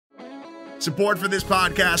Support for this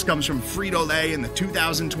podcast comes from Frito-Lay and the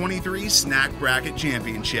 2023 Snack Bracket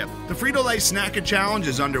Championship. The Frito-Lay Snack-It Challenge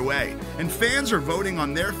is underway, and fans are voting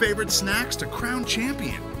on their favorite snacks to crown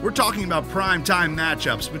champion. We're talking about prime-time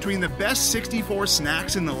matchups between the best 64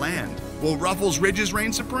 snacks in the land. Will Ruffles Ridges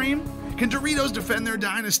reign supreme? Can Doritos defend their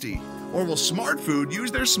dynasty? Or will Smart Food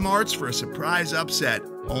use their smarts for a surprise upset?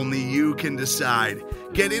 Only you can decide.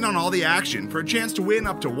 Get in on all the action for a chance to win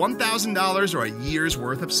up to $1,000 or a year's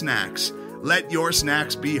worth of snacks. Let your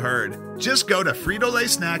snacks be heard. Just go to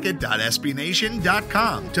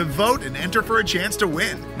fritolaysnacket.sbnation.com to vote and enter for a chance to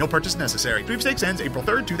win. No purchase necessary. Sweepstakes ends April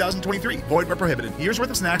 3rd, 2023. Void where prohibited. Year's worth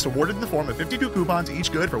of snacks awarded in the form of 52 coupons,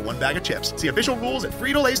 each good for one bag of chips. See official rules at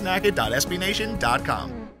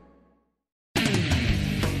fritolaysnacket.sbnation.com.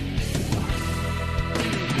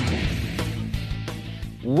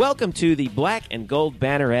 Welcome to the Black and Gold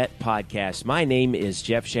Banneret Podcast. My name is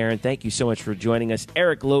Jeff Sharon. Thank you so much for joining us.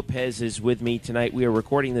 Eric Lopez is with me tonight. We are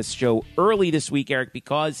recording this show early this week, Eric,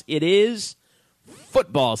 because it is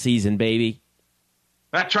football season, baby.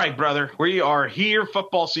 That's right, brother. We are here.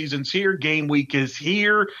 Football season's here. Game week is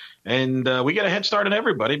here. And we get a head start on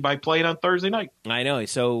everybody by playing on Thursday night. I know.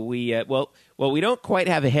 So we we don't quite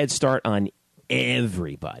have a head start on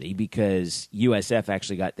everybody because USF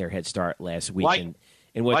actually got their head start last week.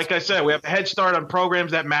 Like I said, we have a head start on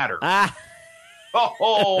programs that matter.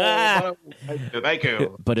 Thank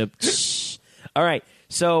you. But all right.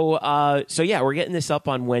 So yeah, we're getting this up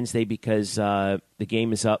on Wednesday because the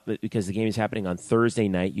game is up because the game is happening on Thursday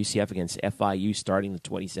night. UCF against FIU starting the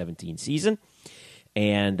 2017 season,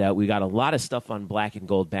 and we got a lot of stuff on Black and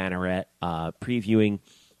Gold Banneret, previewing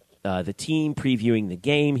the team, previewing the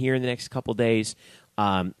game here in the next couple days.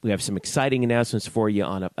 We have some exciting announcements for you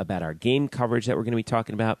about our game coverage that we're going to be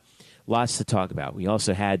talking about. Lots to talk about. We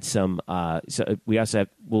also had some. We'll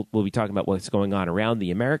be talking about what's going on around the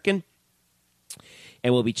American,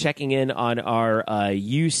 and we'll be checking in on our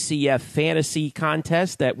UCF fantasy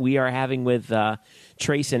contest that we are having with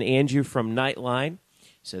Trace and Andrew from Nightline.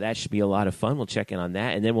 So that should be a lot of fun. We'll check in on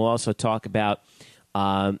that, and then we'll also talk about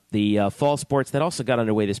the fall sports that also got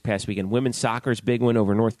underway this past weekend. Women's soccer's big win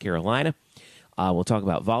over North Carolina. We'll talk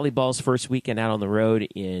about volleyball's first weekend out on the road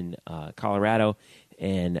in Colorado,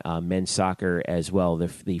 and men's soccer as well,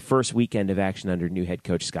 the first weekend of action under new head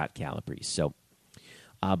coach Scott Calabrese. So,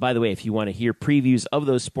 by the way, if you want to hear previews of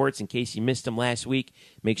those sports in case you missed them last week,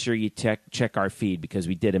 make sure you check our feed because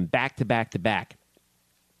we did them back to back to back,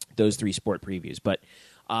 those three sport previews. But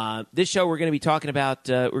this show we're going to be talking about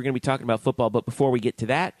football. But before we get to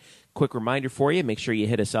that, quick reminder for you, make sure you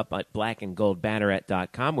hit us up at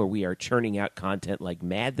blackandgoldbanneret.com where we are churning out content like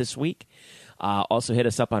mad this week. Also hit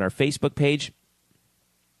us up on our Facebook page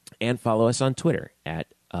and follow us on Twitter at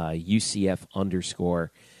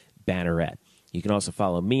UCF_Banneret. You can also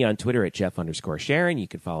follow me on Twitter at Jeff_Sharon. You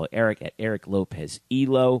can follow Eric at Eric Lopez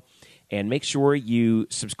Elo. And make sure you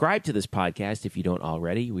subscribe to this podcast if you don't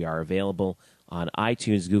already. We are available on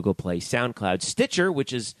iTunes, Google Play, SoundCloud, Stitcher,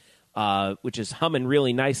 which is humming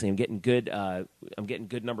really nicely. I'm getting good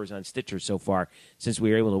numbers on Stitcher so far since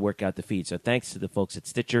we were able to work out the feed. So thanks to the folks at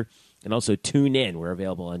Stitcher, and also TuneIn. We're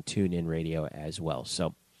available on TuneIn Radio as well.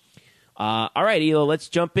 So, all right, Elo, let's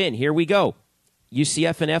jump in. Here we go.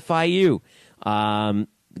 UCF and FIU. The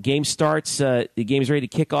game starts. The game's ready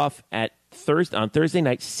to kick off on Thursday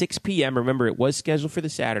night, 6 p.m. Remember, it was scheduled for the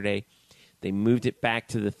Saturday. They moved it back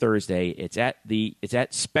to the Thursday. It's at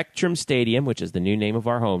Spectrum Stadium, which is the new name of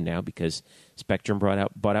our home now because Spectrum bought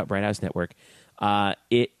out Bright House Network.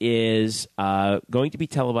 It is going to be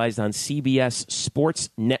televised on CBS Sports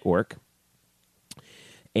Network,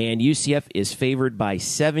 and UCF is favored by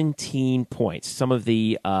 17 points. Some of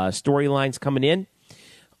the storylines coming in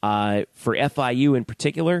for FIU in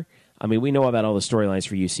particular. I mean, we know about all the storylines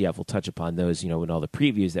for UCF. We'll touch upon those, in all the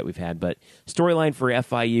previews that we've had. But storyline for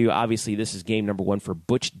FIU, obviously, this is game number one for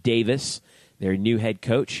Butch Davis, their new head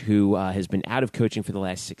coach, who has been out of coaching for the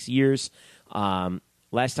last 6 years.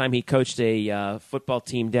 Last time he coached a football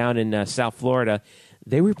team down in South Florida,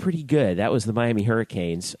 they were pretty good. That was the Miami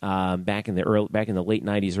Hurricanes back in the late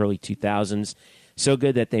 90s, early 2000s. So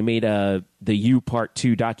good that they made the U Part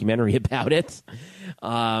 2 documentary about it.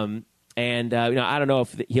 And I don't know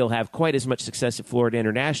if he'll have quite as much success at Florida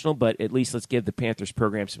International, but at least let's give the Panthers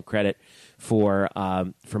program some credit for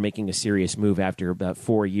making a serious move after about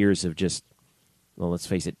 4 years of just, well, let's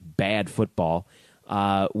face it, bad football.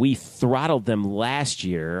 We throttled them last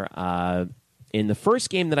year in the first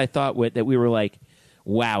game that I thought that we were like,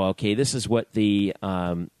 wow, okay, this is what the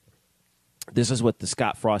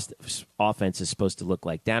Scott Frost offense is supposed to look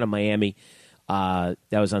like down in Miami. That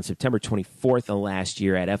was on September 24th of last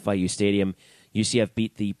year at FIU Stadium. UCF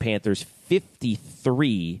beat the Panthers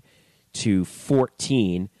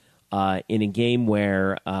 53-14 in a game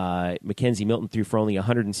where Mackenzie Milton threw for only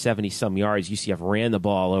 170-some yards. UCF ran the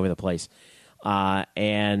ball all over the place.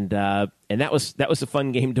 And that was a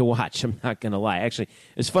fun game to watch. I'm not going to lie. Actually,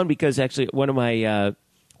 it was fun because one of my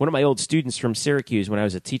old students from Syracuse, when I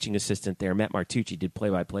was a teaching assistant there, Matt Martucci, did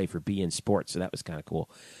play-by-play for BN Sports, so that was kind of cool.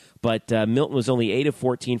 But Milton was only 8 of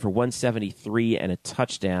 14 for 173 and a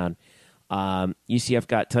touchdown. UCF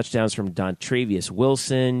got touchdowns from Dontravius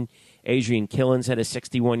Wilson. Adrian Killens had a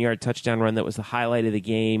 61-yard touchdown run that was the highlight of the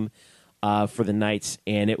game for the Knights,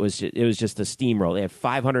 and it was just a steamroll. They had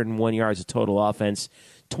 501 yards of total offense,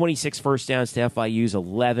 26 first downs to FIU's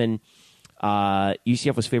 11.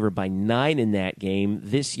 UCF was favored by 9 in that game.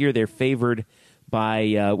 This year they're favored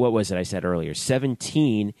by, what was it I said earlier,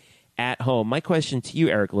 17 at home. My question to you,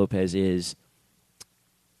 Eric Lopez, is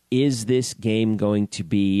this game going to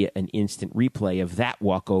be an instant replay of that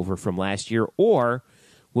walkover from last year, or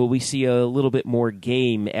will we see a little bit more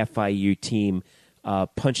game FIU team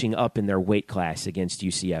punching up in their weight class against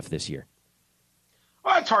UCF this year?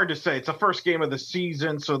 Well, it's hard to say. It's the first game of the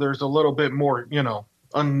season, so there's a little bit more,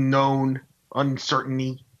 unknown,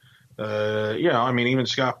 uncertainty. Even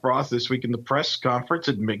Scott Frost this week in the press conference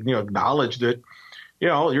had acknowledged that,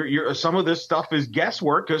 you're some of this stuff is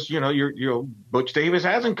guesswork because, Butch Davis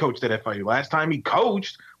hasn't coached at FIU. Last time he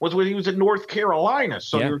coached was when he was at North Carolina.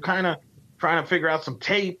 So you're kind of trying to figure out some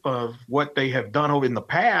tape of what they have done over in the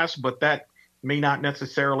past, but that may not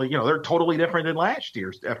necessarily, they're totally different than last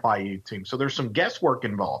year's FIU team. So there's some guesswork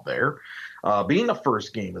involved there, being the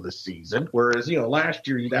first game of the season. Whereas, last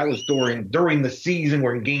year that was during the season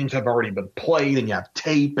when games have already been played and you have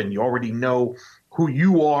tape and you already know who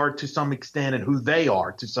you are to some extent and who they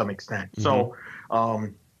are to some extent. Mm-hmm. So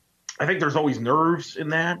I think there's always nerves in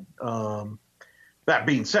that. That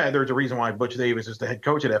being said, there's a reason why Butch Davis is the head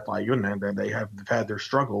coach at FIU, and they have had their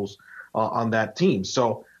struggles on that team.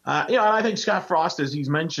 So, and I think Scott Frost, as he's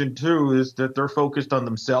mentioned too, is that they're focused on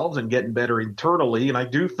themselves and getting better internally. And I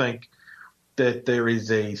do think that there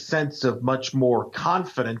is a sense of much more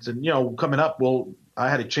confidence. And, coming up, I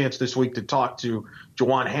had a chance this week to talk to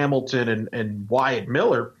Jawon Hamilton and Wyatt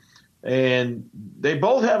Miller, and they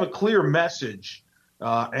both have a clear message.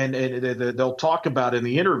 And they'll talk about in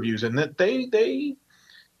the interviews, and that they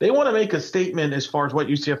want to make a statement as far as what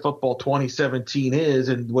UCF football 2017 is,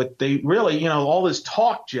 and what they really, all this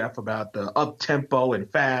talk, Jeff, about the up tempo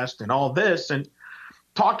and fast and all this, and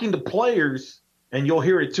talking to players, and you'll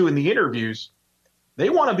hear it too in the interviews. They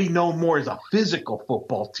want to be known more as a physical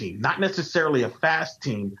football team, not necessarily a fast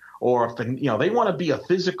team, or they want to be a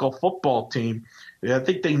physical football team. I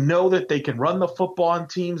think they know that they can run the football on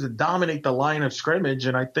teams and dominate the line of scrimmage,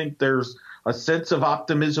 and I think there's a sense of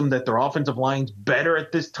optimism that their offensive line's better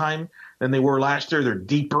at this time than they were last year. They're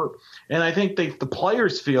deeper, and I think the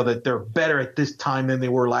players feel that they're better at this time than they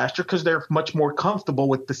were last year because they're much more comfortable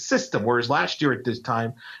with the system, whereas last year at this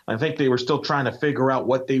time, I think they were still trying to figure out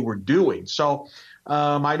what they were doing. So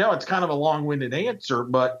I know it's kind of a long-winded answer,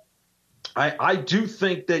 but I do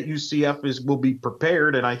think that UCF will be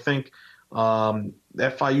prepared, and I think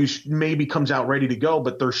FIU maybe comes out ready to go,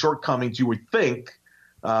 but their shortcomings, you would think,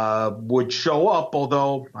 would show up,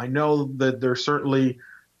 although I know that there's certainly,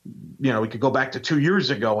 we could go back to 2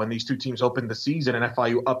 years ago when these two teams opened the season and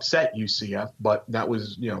FIU upset UCF, but that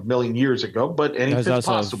was, a million years ago. But anything's possible. That was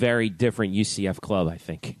also a very different UCF club, I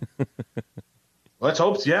think. Let's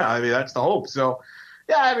hope. Yeah, that's the hope. So,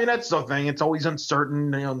 yeah, that's the thing. It's always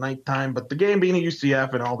uncertain, nighttime. But the game being a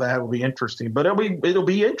UCF and all that will be interesting. But it'll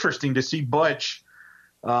be interesting to see Butch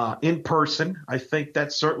in person. I think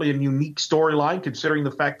that's certainly a unique storyline, considering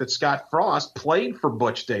the fact that Scott Frost played for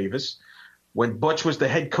Butch Davis when Butch was the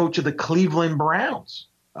head coach of the Cleveland Browns.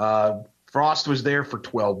 Frost was there for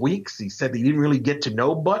 12 weeks. He said he didn't really get to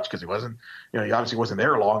know Butch because he wasn't, he obviously wasn't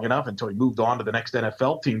there long enough until he moved on to the next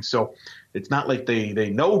NFL team. So it's not like they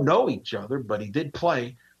know each other, but he did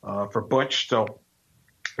play for Butch. So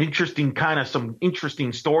some interesting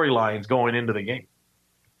storylines going into the game.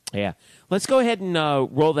 Yeah. Let's go ahead and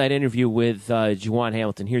roll that interview with Jawon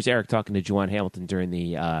Hamilton. Here's Eric talking to Jawon Hamilton during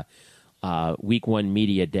the Week 1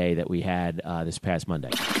 media day that we had this past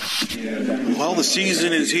Monday. Well, the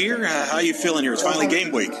season is here. How are you feeling here? It's finally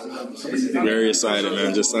game week. Very excited,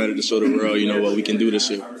 man. Just excited to show the world, what we can do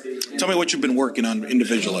this year. Tell me what you've been working on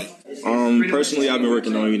individually. Personally, I've been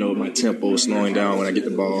working on, my tempo, slowing down when I get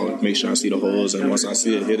the ball, make sure I see the holes, and once I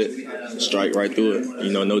see it, hit it, strike right through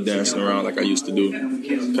it. No dancing around like I used to do.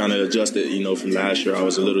 Kind of adjusted, from last year. I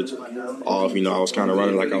was a little off, I was kind of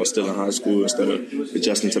running like I was still in high school instead of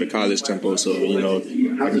adjusting to the college tempo. So,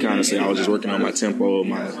 I can kind of say I was just working on my tempo,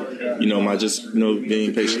 my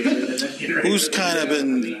being patient. Who's kind of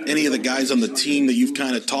been any of the guys on the team that you've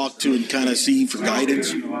kind of talked to and kind of see for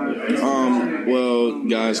guidance? Well,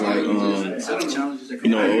 guys like,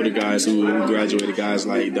 older guys who graduated, guys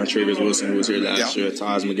like Dontravius Wilson, who was here last year,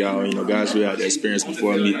 Taj McGowan, guys who had the experience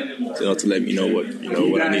before me, to let me know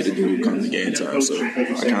what I need to do come to game time. So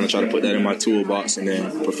I kind of try to put that in my toolbox and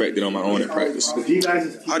then perfect it on my own at practice.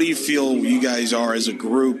 How do you feel you guys are as a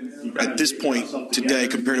group at this point today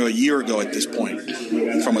compared to a year ago at this point?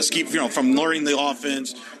 From learning the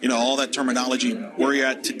offense, all that terminology, where you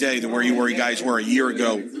at today than where you guys were a year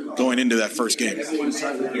ago going into that first game?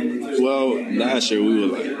 Well, last year we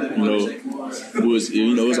were it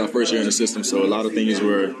was our first year in the system, so a lot of things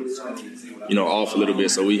were off a little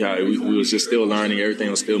bit. So we was just still learning.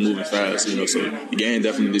 Everything was still moving fast, so the game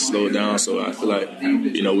definitely slowed down. So I feel like,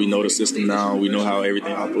 we know the system now. We know how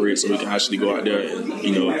everything operates, so we can actually go out there and,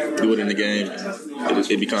 do it in the game.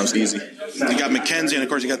 It becomes easy. You got McKenzie, and of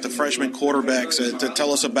course you got the freshman quarterbacks. To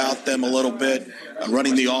tell us about them a little bit,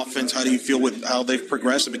 running the offense. How do you feel with how they've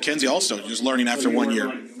progressed? And McKenzie also just learning after 1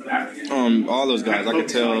 year. All those guys, I could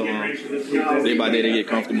tell day by day they get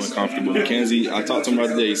comfortable. McKenzie, I talked to him the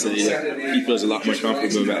other day. He said he feels a lot more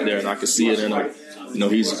comfortable back there, and I could see it in him.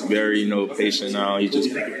 He's very patient now. He just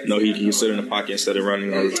he sit in the pocket instead of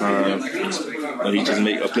running all the time. He just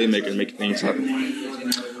make a playmaker and make things happen.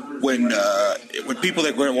 When people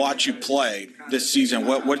that are going to watch you play this season,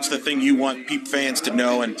 what's the thing you want fans to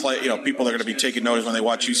know and play? People that are going to be taking notice when they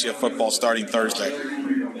watch UCF football starting Thursday.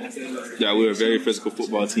 Yeah, we're a very physical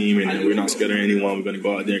football team, and we're not scared of anyone. We're going to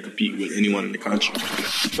go out there and compete with anyone in the country.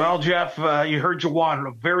 Well, Jeff, you heard Jawon,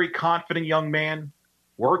 a very confident young man,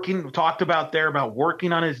 talked about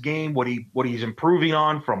working on his game, what he's improving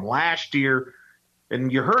on from last year,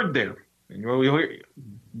 and you heard there. And we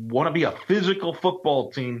want to be a physical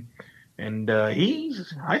football team, and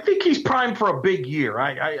I think he's primed for a big year.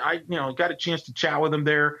 I got a chance to chat with him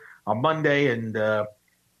there on Monday, and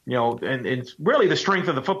and it's really the strength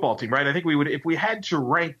of the football team, right? I think we would, if we had to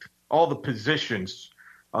rank all the positions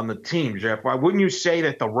on the team, Jeff, why wouldn't you say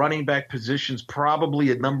that the running back position's probably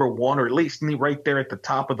at number one, or at least right there at the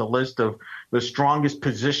top of the list of the strongest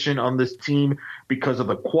position on this team because of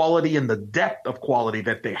the quality and the depth of quality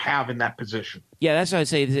that they have in that position? Yeah, that's what I'd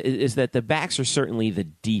say is that the backs are certainly the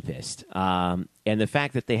deepest. And the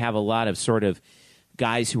fact that they have a lot of sort of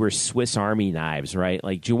guys who are Swiss Army knives, right?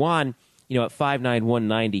 Like Jawon, at 5'9",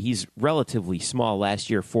 190, he's relatively small. Last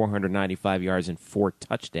year, 495 yards and 4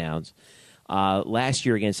 touchdowns. Last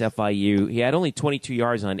year against FIU, he had only 22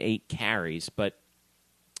 yards on 8 carries, but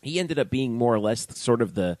he ended up being more or less sort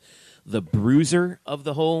of the bruiser of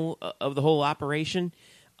the whole operation.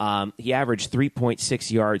 He averaged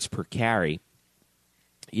 3.6 yards per carry.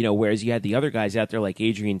 Whereas you had the other guys out there like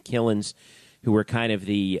Adrian Killens, who were kind of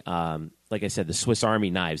the like I said, the Swiss Army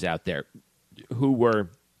knives out there, who were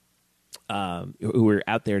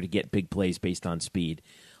out there to get big plays based on speed.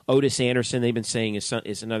 Otis Anderson, they've been saying,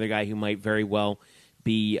 is another guy who might very well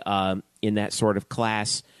be in that sort of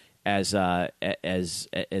class as a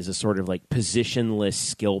sort of like positionless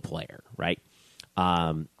skill player, right?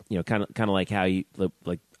 Kind of like how you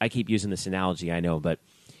like. I keep using this analogy, I know, but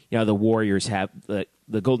the Warriors have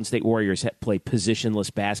the Golden State Warriors play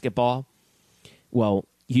positionless basketball. Well,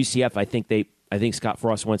 UCF, I think Scott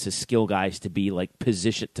Frost wants his skill guys to be like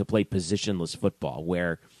to play positionless football,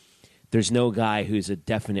 where there's no guy who's a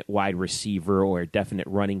definite wide receiver or a definite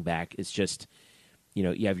running back. It's just,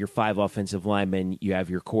 you have your 5 offensive linemen, you have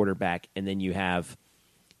your quarterback, and then you have,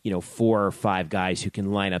 4 or 5 guys who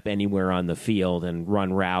can line up anywhere on the field and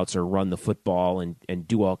run routes or run the football and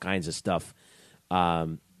do all kinds of stuff,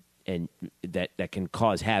 and that can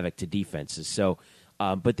cause havoc to defenses. So,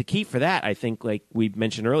 but the key for that, I think, like we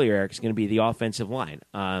mentioned earlier, Eric, is going to be the offensive line.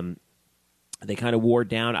 They kind of wore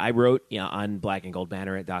down. I wrote on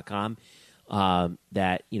blackandgoldbanneret.com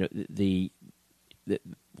that the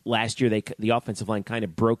last year the offensive line kind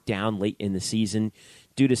of broke down late in the season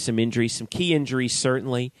due to some injuries, some key injuries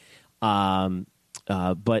certainly. But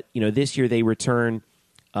this year they return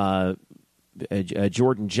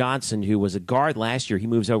Jordan Johnson, who was a guard last year. He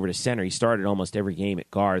moves over to center. He started almost every game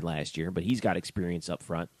at guard last year, but he's got experience up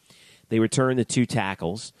front. They return the 2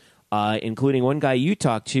 tackles. Including one guy you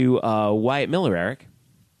talked to, Wyatt Miller, Eric.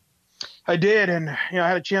 I did, and I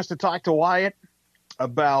had a chance to talk to Wyatt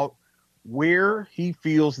about where he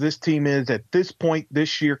feels this team is at this point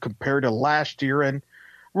this year compared to last year. And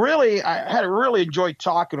really, I had really enjoyed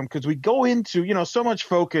talking to him because we go into, so much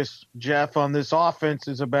focus, Jeff, on this offense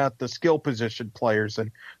is about the skill position players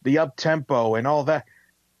and the up-tempo and all that.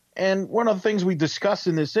 And one of the things we discussed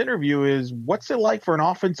in this interview is what's it like for an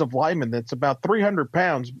offensive lineman that's about 300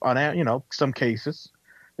 pounds on, some cases,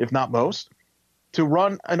 if not most, to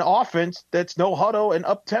run an offense that's no huddle and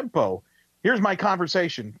up tempo. Here's my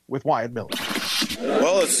conversation with Wyatt Miller.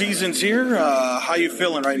 Well, the season's here. How you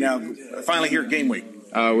feeling right now? Finally here at game week.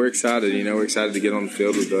 We're excited. We're excited to get on the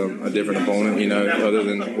field with a different opponent, other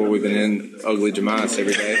than what we've been in, ugly Jamais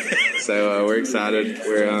every day. So we're excited.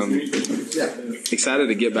 We're excited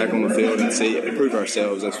to get back on the field and improve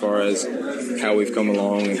ourselves as far as how we've come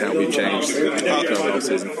along and how we've changed throughout the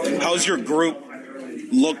offseason. How's your group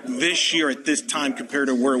look this year at this time compared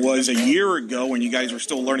to where it was a year ago when you guys were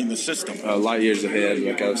still learning the system? Light years ahead,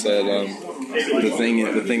 like I said. The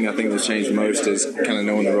thing I think that's changed most is kind of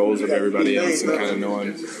knowing the roles of everybody else and kind of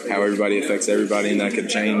knowing how everybody affects everybody, and that could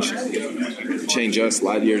change us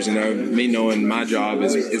light years. Me knowing my job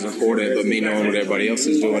is important, but me knowing what everybody else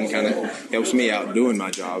is doing kind of helps me out doing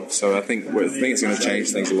my job. So I think it's going to change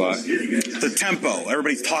things a lot. The tempo.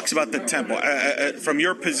 Everybody talks about the tempo. From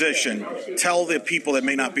your position, tell the people that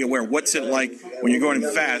may not be aware, what's it like when you're going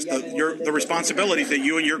fast, the responsibilities that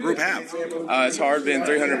you and your group have? It's hard being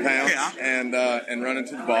 300 pounds and running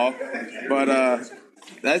to the ball, but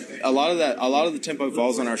a lot of the tempo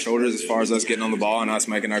falls on our shoulders as far as us getting on the ball and us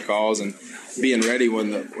making our calls and being ready when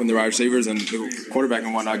the wide receivers and the quarterback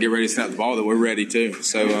and whatnot get ready to snap the ball, that we're ready too.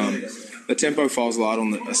 So the tempo falls a lot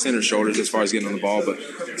on the center's shoulders as far as getting on the ball, but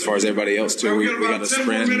as far as everybody else too, we got to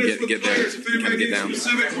sprint and get there and kind of get down.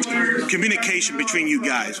 Communication between you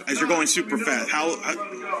guys as you're going super fast.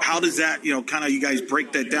 How does that, kind of you guys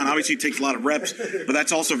break that down? Obviously, it takes a lot of reps, but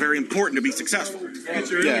that's also very important to be successful.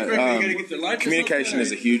 Yeah, communication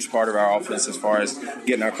is a huge part of our offense as far as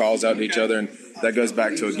getting our calls out to each other, and that goes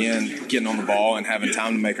back to, again, getting on the ball and having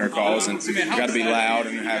time to make our calls, and we've got to be loud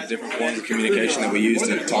and have different forms of communication that we use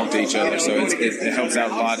to talk to each other. So it helps out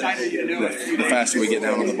a lot. The faster we get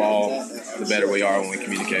down on the ball, the better we are when we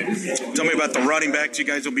communicate. Tell me about the running backs you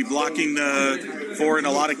guys will be blocking for in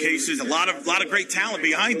a lot of cases. A lot of great talent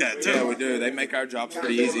behind that too. Yeah, we do. They make our jobs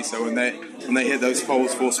pretty easy. So when they hit those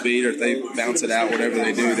poles full speed, or if they bounce it out, whatever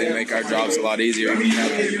they do, they make our jobs a lot easier. When you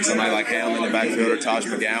have somebody like Ham in the backfield or Taj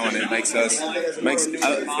McGowan, it makes I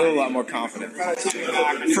feel a lot more confident.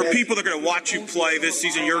 For people that are going to watch you play this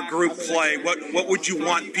season, your group play, what would you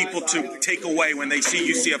want people to take away when they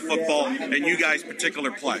see UCF football and you guys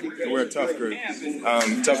particular play? We're a tough group.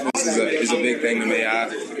 Toughness is a big thing to me.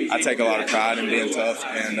 I take a lot of pride in being tough,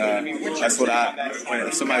 and that's what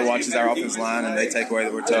if somebody watches our offensive line and they take away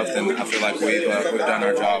that we're tough, then I feel like we've done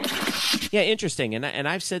our job. Yeah, interesting. And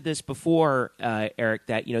I've said this before, Eric,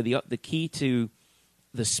 that the key to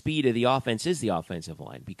the speed of the offense is the offensive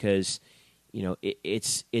line, because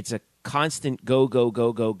it's a constant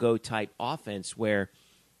go type offense where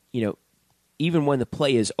even when the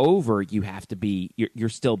play is over, you have to be you're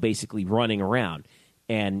still basically running around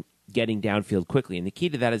and getting downfield quickly. And the key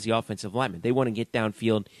to that is the offensive lineman. They want to get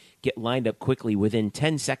downfield, get lined up quickly within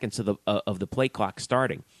 10 seconds of the play clock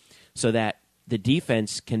starting, so that the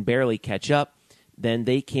defense can barely catch up. Then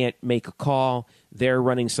they can't make a call. They're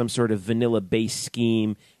running some sort of vanilla-based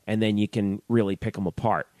scheme, and then you can really pick them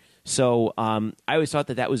apart. So I always thought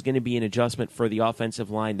that was going to be an adjustment for the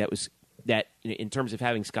offensive line that in terms of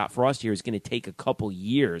having Scott Frost here is going to take a couple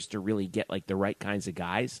years to really get the right kinds of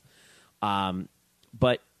guys.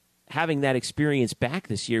 But having that experience back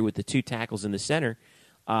this year with the two tackles in the center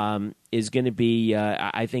is going to be,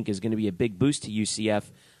 I think, is going to be a big boost to UCF.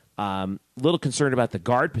 A little concerned about the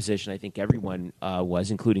guard position. I think everyone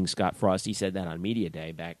was, including Scott Frost. He said that on Media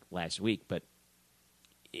Day back last week. But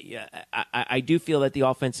yeah, I do feel that the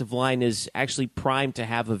offensive line is actually primed to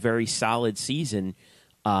have a very solid season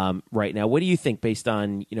right now. What do you think, based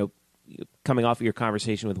on coming off of your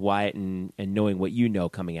conversation with Wyatt and knowing what you know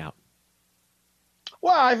coming out?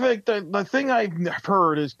 Well, I think the thing I've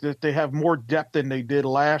heard is that they have more depth than they did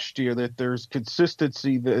last year, that there's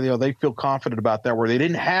consistency, that they feel confident about that, where they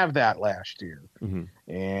didn't have that last year.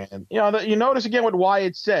 Mm-hmm. And, you notice again what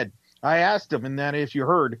Wyatt said. I asked him, and that is, you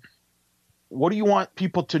heard, what do you want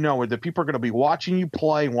people to know? That people are going to be watching you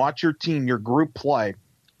play, watch your team, your group play.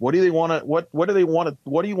 What do they want to? What do they want to?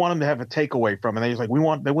 What do you want them to have a takeaway from? And he's like, we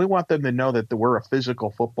want them to know that we're a physical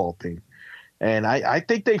football team. And I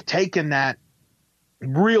think they've taken that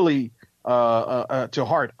really to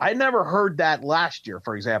heart. I never heard that last year,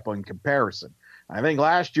 for example, in comparison. I think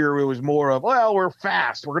last year it was more of, well, we're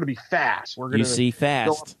fast. We're going to be fast. We're going to see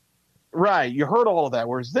fast. Right. You heard all of that.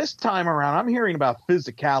 Whereas this time around, I'm hearing about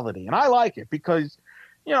physicality, and I like it because,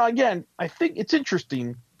 again, I think it's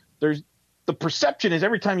interesting. There's the perception is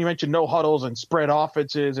every time you mention no huddles and spread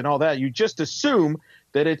offenses and all that, you just assume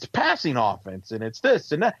that it's passing offense and it's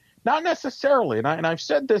this and that. Not necessarily. And I've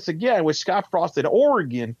said this again with Scott Frost at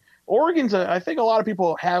Oregon. I think a lot of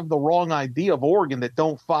people have the wrong idea of Oregon that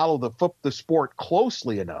don't follow the sport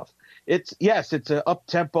closely enough. It's an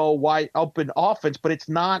up-tempo, wide open offense, but it's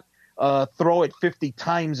not throw it 50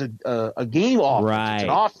 times a game offense. Right. It's an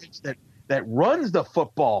offense that runs the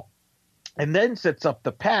football and then sets up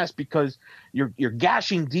the pass because you're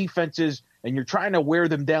gashing defenses and you're trying to wear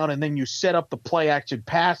them down, and then you set up the play-action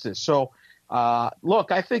passes. So,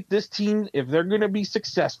 look, I think this team, if they're going to be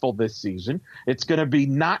successful this season, it's going to be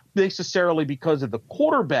not necessarily because of the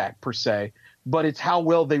quarterback per se, but it's how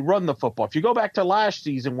well they run the football. If you go back to last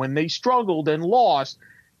season when they struggled and lost,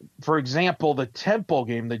 for example, the Temple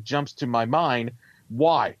game that jumps to my mind,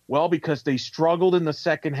 why? Well, because they struggled in the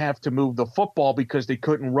second half to move the football because they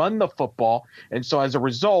couldn't run the football. And so as a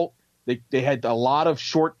result, they had a lot of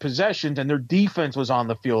short possessions, and their defense was on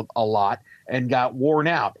the field a lot and got worn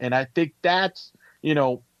out. And I think that's,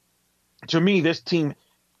 to me, this team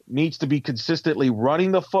needs to be consistently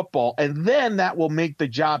running the football, and then that will make the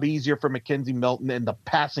job easier for Mackenzie Milton in the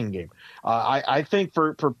passing game. I think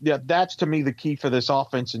that's, to me, the key for this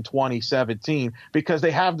offense in 2017 because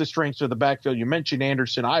they have the strengths of the backfield. You mentioned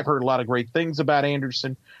Anderson. I've heard a lot of great things about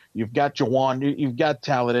Anderson. You've got Jawon. You've got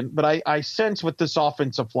talent. But I sense with this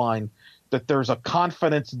offensive line that there's a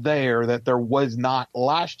confidence there that there was not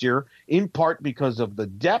last year, in part because of the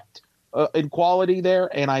depth in quality there,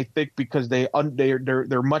 and I think because they're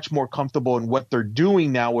much more comfortable in what they're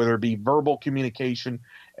doing now, whether it be verbal communication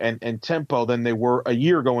and tempo, than they were a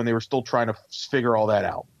year ago when they were still trying to figure all that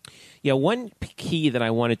out. Yeah, one key that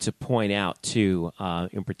I wanted to point out too,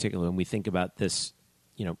 in particular, when we think about this,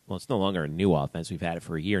 it's no longer a new offense; we've had it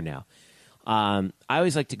for a year now. I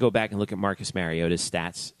always like to go back and look at Marcus Mariota's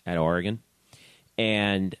stats at Oregon,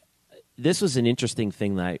 and this was an interesting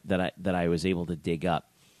thing that I was able to dig up.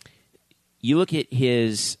 You look at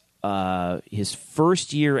his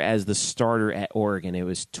first year as the starter at Oregon. It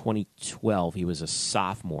was 2012. He was a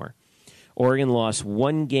sophomore. Oregon lost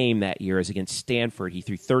one game that year. It was against Stanford. He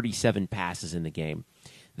threw 37 passes in the game.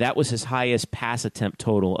 That was his highest pass attempt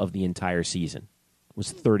total of the entire season.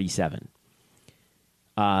 Was 37.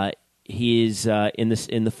 He's in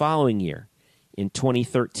the following year, in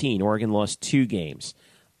 2013, Oregon lost two games.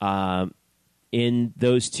 In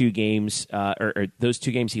those two games,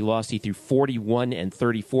 he lost. He threw 41 and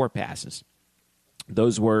 34 passes.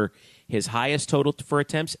 Those were his highest total for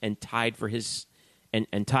attempts, and tied for his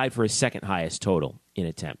second highest total in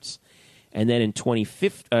attempts. And then in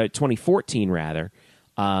 2014, the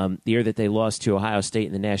year that they lost to Ohio State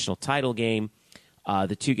in the national title game,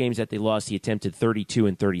 the two games that they lost, he attempted 32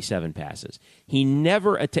 and 37 passes. He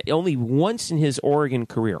never only once in his Oregon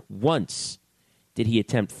career, did he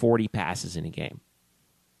attempt 40 passes in a game.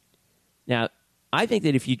 Now, I think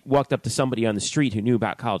that if you walked up to somebody on the street who knew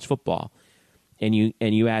about college football and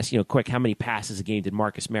you asked, quick, how many passes a game did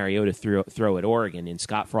Marcus Mariota throw at Oregon in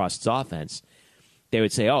Scott Frost's offense, they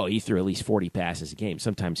would say, oh, he threw at least 40 passes a game,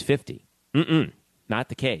 sometimes 50. Not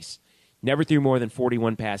the case. Never threw more than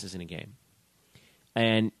 41 passes in a game.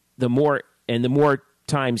 And the more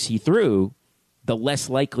times he threw, the less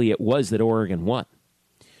likely it was that Oregon won.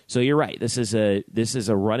 So you're right. This is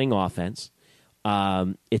a running offense.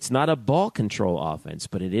 It's not a ball control offense,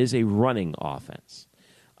 but it is a running offense.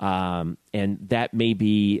 And that may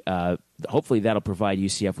be hopefully that'll provide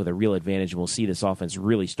UCF with a real advantage, and we'll see this offense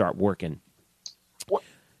really start working.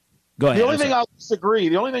 Go ahead. The only thing I'll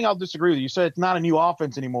disagree with, you said it's not a new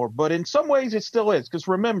offense anymore, but in some ways it still is, because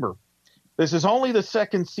remember, this is only the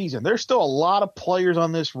second season. There's still a lot of players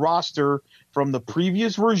on this roster from the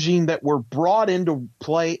previous regime that were brought in to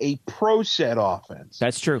play a pro set offense.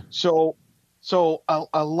 That's true. So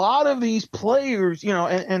a lot of these players,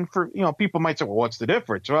 and for, people might say, well, what's the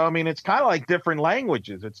difference? Well, I mean, it's kind of like different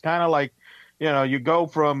languages. It's kind of like, you go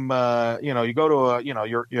from,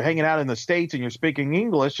 you're hanging out in the States and you're speaking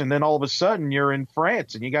English, and then all of a sudden you're in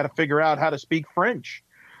France and you got to figure out how to speak French.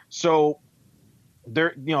 So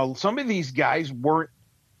there, some of these guys weren't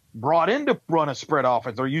brought in to run a spread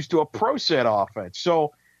offense. They're used to a pro set offense.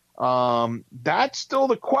 So that's still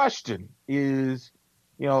the question is,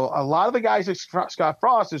 a lot of the guys that Scott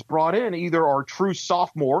Frost has brought in either are true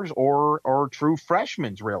sophomores or true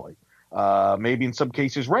freshmen, really. Maybe in some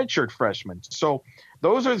cases redshirt freshmen. So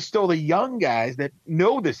those are still the young guys that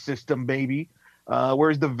know the system, maybe,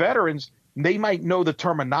 whereas the veterans, they might know the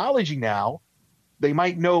terminology now. They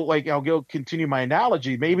might know, like, I'll go continue my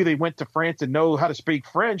analogy. Maybe they went to France and know how to speak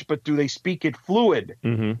French, but do they speak it fluid?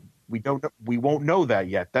 Mm-hmm. We won't know that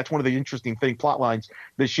yet. That's one of the interesting plot lines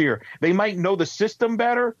this year. They might know the system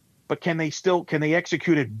better, but can they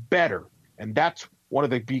execute it better? And that's one of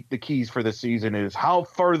the keys for the season is how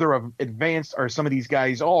further advanced are some of these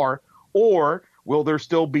guys are, or will there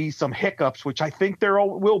still be some hiccups, which I think there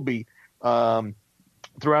will be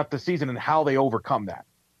throughout the season, and how they overcome that.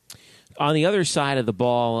 On the other side of the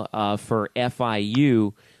ball for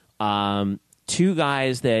FIU, two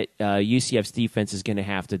guys that UCF's defense is going to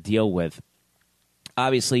have to deal with.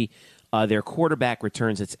 Obviously, their quarterback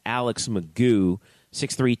returns. It's Alex Magoo,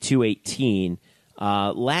 6'3", 218.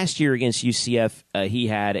 Last year against UCF, he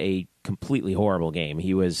had a completely horrible game.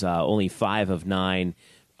 He was only 5 of 9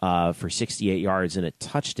 for 68 yards and a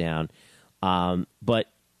touchdown. But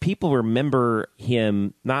people remember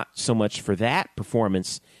him not so much for that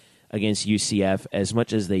performance against UCF as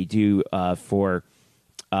much as they do for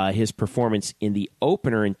his performance in the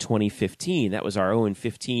opener in 2015. That was our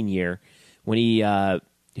 0-15 year when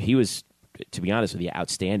he was, to be honest with you,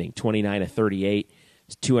 outstanding. 29 of 38,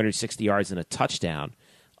 260 yards and a touchdown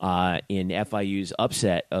in FIU's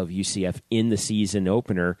upset of UCF in the season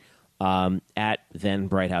opener at then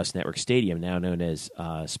Bright House Network Stadium, now known as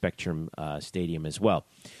Spectrum Stadium as well.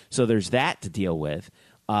 So there's that to deal with.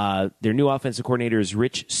 Their new offensive coordinator is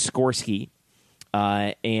Rich Skorsky,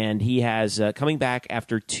 and he has, coming back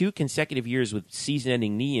after 2 consecutive years with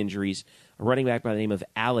season-ending knee injuries, a running back by the name of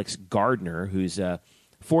Alex Gardner, who's a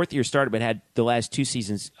fourth-year starter but had the last 2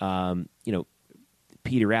 seasons,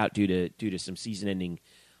 peter out due to some season-ending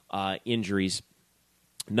injuries.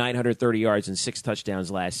 930 yards and 6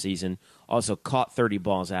 touchdowns last season. Also caught 30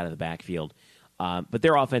 balls out of the backfield. But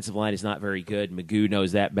their offensive line is not very good. Magoo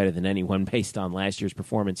knows that better than anyone based on last year's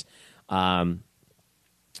performance.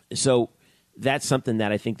 So that's something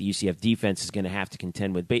that I think the UCF defense is going to have to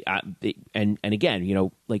contend with. And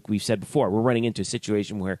again, like we've said before, we're running into a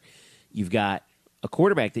situation where you've got a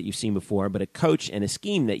quarterback that you've seen before, but a coach and a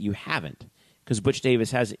scheme that you haven't. Because Butch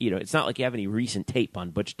Davis has, it's not like you have any recent tape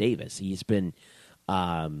on Butch Davis. He's been,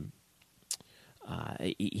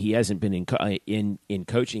 he hasn't been in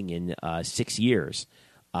coaching in 6 years.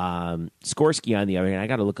 Skorsky, on the other hand, I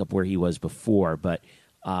got to look up where he was before, but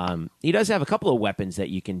he does have a couple of weapons that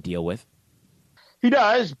you can deal with. He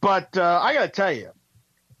does, but I got to tell you,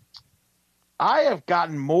 I have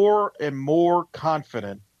gotten more and more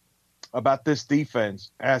confident about this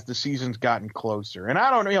defense as the season's gotten closer. And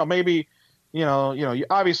I don't know, maybe,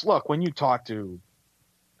 obviously, look, when you talk to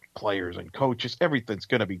players and coaches, everything's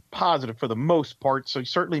going to be positive for the most part. So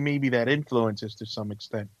certainly maybe that influences to some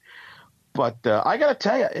extent. But I got to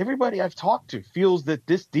tell you, everybody I've talked to feels that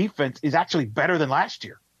this defense is actually better than last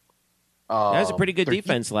year. That was a pretty good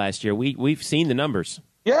defense last year. We've seen the numbers.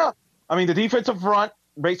 Yeah. I mean, the defensive front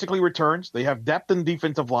basically returns. They have depth in the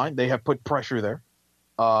defensive line. They have put pressure there.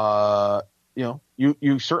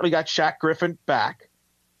 You certainly got Shaq Griffin back.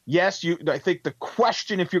 Yes, I think the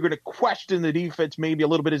question, if you're going to question the defense maybe a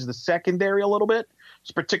little bit, is the secondary a little bit.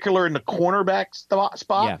 It's particular in the cornerback spot,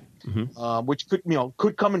 yeah. Mm-hmm. Which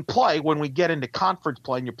could come and play when we get into conference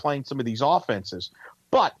play and you're playing some of these offenses.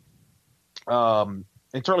 But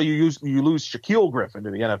and certainly you lose Shaquille Griffin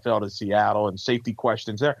to the NFL to Seattle and safety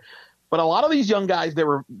questions there. But a lot of these young guys that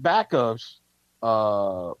were backups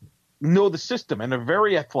know the system and they're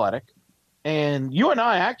very athletic. And you and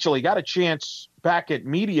I actually got a chance back at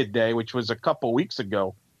Media Day, which was a couple weeks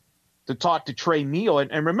ago, to talk to Trey Neal. And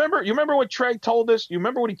you remember what Trey told us? You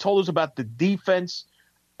remember what he told us about the defense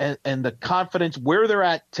and the confidence, where they're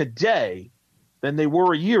at today than they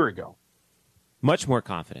were a year ago? Much more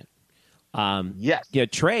confident. Yes.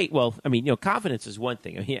 Trey, well, confidence is one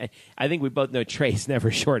thing. I think we both know Trey's never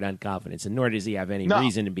short on confidence, and nor does he have any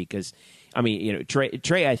reason, because,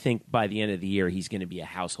 Trey, I think by the end of the year, he's going to be a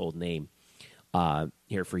household name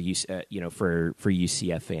here for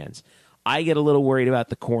UCF fans. I get a little worried about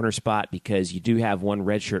the corner spot because you do have one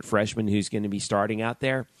redshirt freshman who's going to be starting out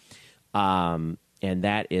there, and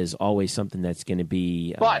that is always something that's going to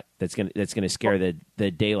be that's going to scare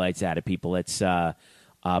the daylights out of people. It's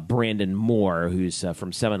Brandon Moore, who's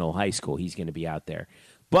from Seminole High School. He's going to be out there,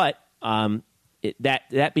 but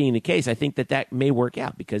that being the case, I think that may work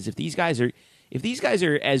out, because if these guys are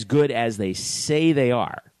as good as they say they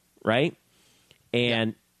are, right?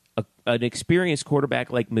 And an experienced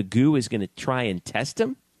quarterback like Magoo is going to try and test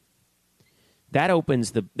him. That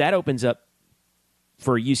opens up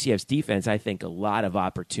for UCF's defense, I think, a lot of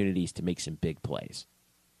opportunities to make some big plays.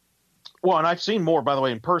 Well, and I've seen more, by the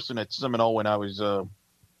way, in person at Seminole when I was, I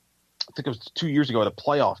think it was 2 years ago at a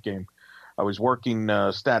playoff game. I was working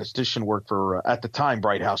statistician work for, at the time,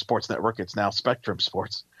 Bright House Sports Network. It's now Spectrum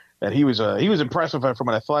Sports. And he was impressive from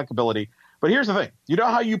an athletic ability. But here's the thing. You know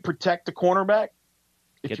how you protect the cornerback?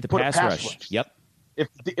 Get the pass rush. Yep.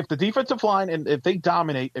 if the defensive line and if they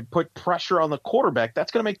dominate and put pressure on the quarterback,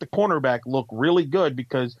 that's going to make the cornerback look really good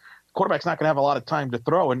because the quarterback's not going to have a lot of time to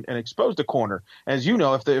throw and expose the corner. As you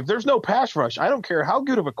know, if there's no pass rush, I don't care how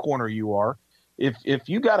good of a corner you are. If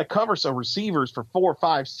you got to cover some receivers for 4,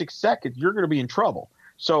 5, 6 seconds, you're going to be in trouble.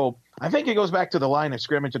 So I think it goes back to the line of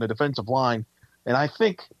scrimmage and the defensive line, and I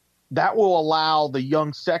think that will allow the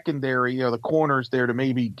young secondary, the corners there, to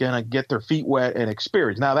maybe gonna get their feet wet and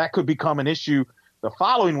experience. Now that could become an issue the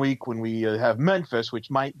following week when we have Memphis, which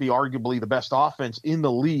might be arguably the best offense in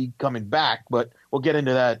the league coming back, but we'll get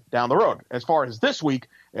into that down the road. As far as this week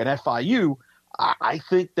at FIU, I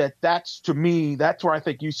think that's where I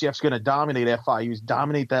think UCF's going to dominate FIU's,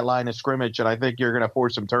 dominate that line of scrimmage, and I think you're going to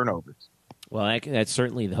force some turnovers. Well, that's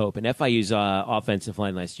certainly the hope. And FIU's offensive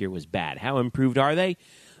line last year was bad. How improved are they?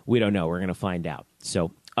 We don't know. We're going to find out.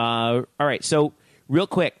 So, all right. So, real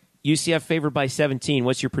quick, UCF favored by 17.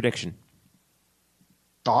 What's your prediction?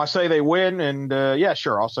 I'll say they win, and yeah,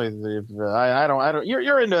 sure. I'll say I don't.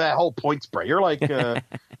 You're into that whole point spread. You're like,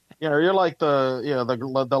 you're like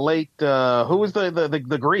the late. Who was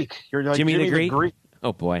the Greek? You're like Jimmy the Greek.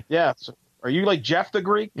 Oh boy. Yeah. So are you like Jeff the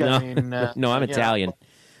Greek? No, I mean, no, I'm Italian.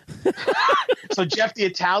 So Jeff the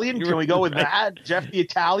Italian. Can we go with that? Jeff the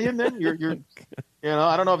Italian. Then you're.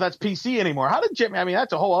 I don't know if that's PC anymore. How did Jimmy? I mean,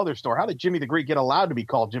 that's a whole other story. How did Jimmy the Greek get allowed to be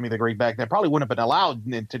called Jimmy the Greek back then? Probably wouldn't have been allowed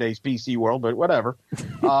in today's PC world, but whatever.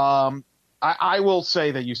 I will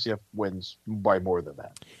say that UCF wins by more than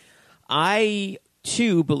that. I,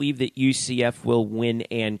 too, believe that UCF will win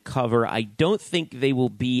and cover. I don't think they will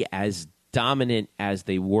be as dominant as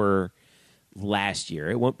they were last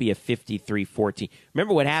year. It won't be a 53-14.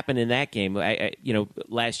 Remember what happened in that game?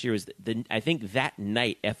 Last year was I think that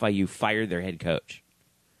night FIU fired their head coach.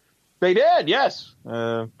 They did, yes.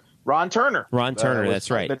 Ron Turner.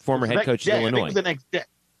 That's right. Former head coach of Illinois. I think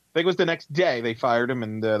it was the next day they fired him,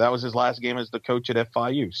 and that was his last game as the coach at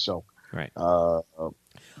FIU. So, right.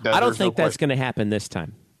 I don't think that's going to happen this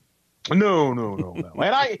time. No.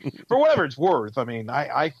 And for whatever it's worth, I mean,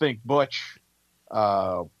 I think Butch.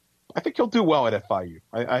 I think he'll do well at FIU.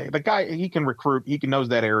 The guy, he can recruit. He knows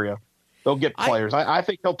that area. They'll get players. I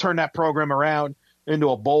think he'll turn that program around into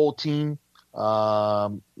a bowl team.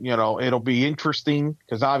 It'll be interesting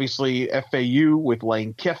because obviously FAU with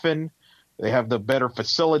Lane Kiffin, they have the better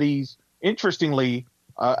facilities. Interestingly,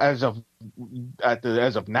 as of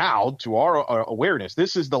now, to our awareness,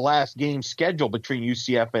 this is the last game scheduled between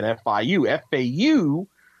UCF and FIU. FAU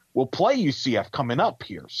will play UCF coming up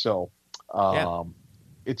here. So,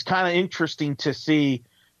 it's kind of interesting to see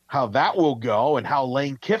how that will go and how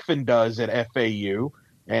Lane Kiffin does at FAU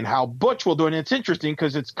and how Butch will do. And it's interesting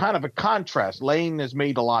because it's kind of a contrast. Lane has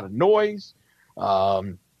made a lot of noise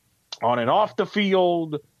on and off the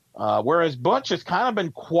field, whereas Butch has kind of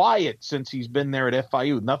been quiet since he's been there at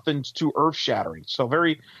FIU. Nothing's too earth-shattering. So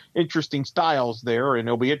very interesting styles there, and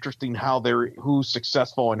it'll be interesting who's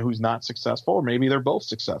successful and who's not successful, or maybe they're both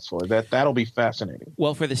successful. That'll be fascinating.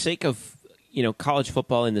 Well, for the sake of college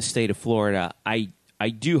football in the state of Florida, I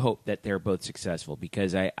do hope that they're both successful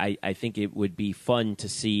because I think it would be fun to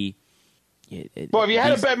see. Well, if you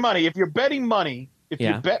had to bet money, if you're betting money,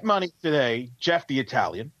 you bet money today, Jeff the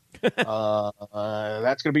Italian, that's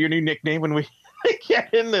going to be your new nickname when we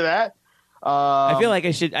get into that. I feel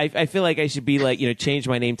like I should be like, change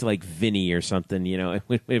my name to like Vinny or something,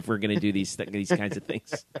 if we're going to do these kinds of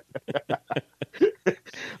things.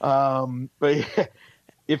 But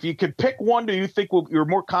if you could pick one, do you think you're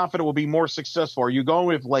more confident will be more successful? Are you going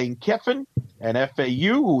with Lane Kiffin and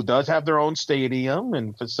FAU, who does have their own stadium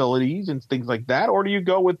and facilities and things like that, or do you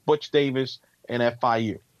go with Butch Davis and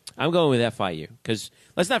FIU? I'm going with FIU because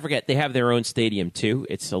let's not forget they have their own stadium too.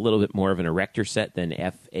 It's a little bit more of an erector set than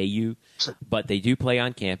FAU, but they do play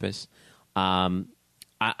on campus.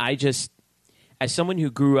 I just, as someone who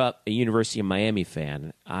grew up a University of Miami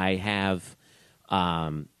fan, I have,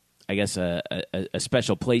 I guess, a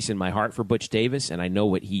special place in my heart for Butch Davis, and I know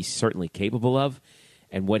what he's certainly capable of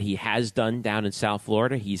and what he has done down in South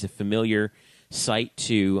Florida. He's a familiar sight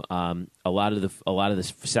to a lot of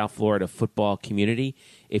the South Florida football community.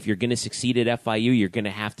 If you're going to succeed at FIU, you're going to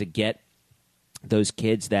have to get those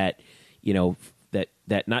kids that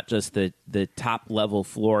that not just the top level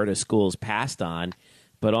Florida schools passed on,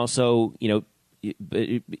 but also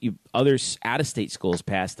other out of state schools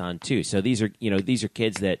passed on too. So these are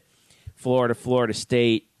kids that Florida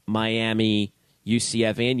State, Miami,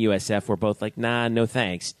 UCF, and USF were both like, nah, no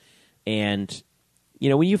thanks. And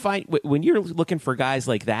when you're looking for guys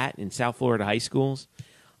like that in South Florida high schools,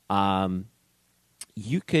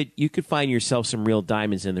 you could find yourself some real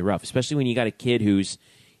diamonds in the rough, especially when you got a kid who's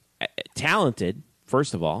talented,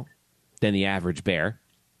 first of all, than the average Bear,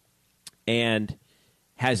 and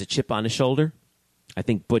has a chip on his shoulder. I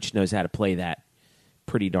think Butch knows how to play that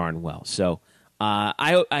pretty darn well. So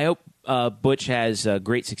I hope Butch has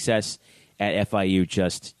great success at FIU,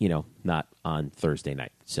 just not on Thursday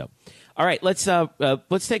night. So, all right, let's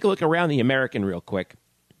take a look around the American real quick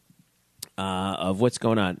of what's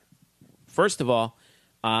going on. First of all,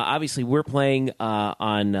 obviously we're playing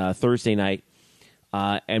on Thursday night,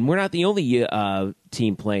 and we're not the only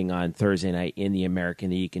team playing on Thursday night in the American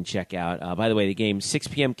that you can check out. By the way, the game 6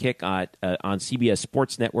 p.m. kick on CBS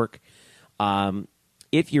Sports Network.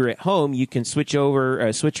 If you're at home, you can switch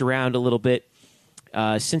around a little bit.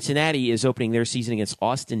 Cincinnati is opening their season against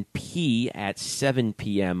Austin P at 7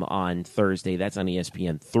 p.m. on Thursday. That's on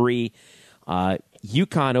ESPN3.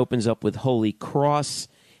 UConn opens up with Holy Cross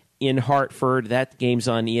in Hartford. That game's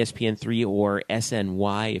on ESPN3 or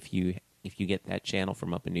SNY if you get that channel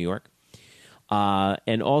from up in New York.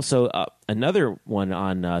 And also another one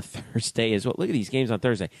on Thursday is look at these games on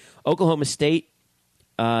Thursday. Oklahoma State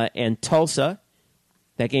and Tulsa.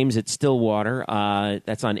 That game's at Stillwater.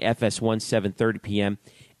 That's on FS1, 7:30 p.m.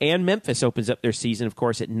 And Memphis opens up their season, of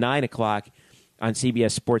course, at 9 o'clock on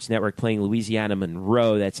CBS Sports Network, playing Louisiana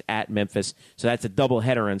Monroe. That's at Memphis. So that's a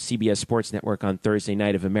doubleheader on CBS Sports Network on Thursday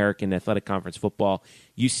night of American Athletic Conference football.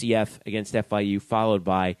 UCF against FIU, followed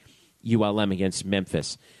by ULM against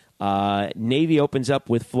Memphis. Navy opens up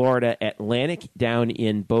with Florida Atlantic down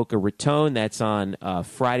in Boca Raton. That's on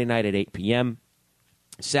Friday night at 8 p.m.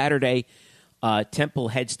 Saturday, Temple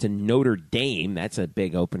heads to Notre Dame. That's a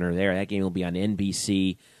big opener there. That game will be on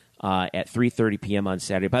NBC at 3:30 p.m. on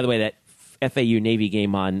Saturday. By the way, that FAU Navy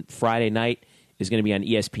game on Friday night is going to be on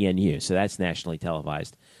ESPNU, so that's nationally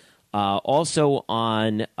televised. Also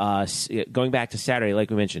on going back to Saturday,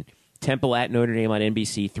 like we mentioned, Temple at Notre Dame on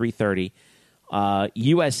NBC, 3:30.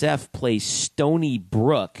 USF plays Stony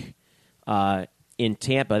Brook in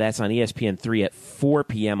Tampa. That's on ESPN3 at 4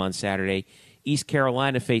 p.m. on Saturday. East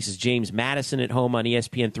Carolina faces James Madison at home on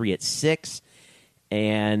ESPN3 at 6.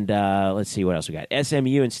 And let's see what else we got.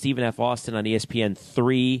 SMU and Stephen F. Austin on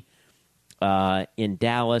ESPN3 in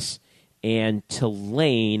Dallas. And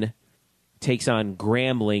Tulane takes on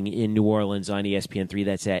Grambling in New Orleans on ESPN3.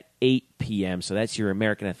 That's at 8 p.m. So that's your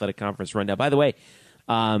American Athletic Conference rundown. By the way,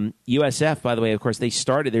 USF, by the way, of course, they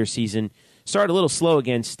started their season, a little slow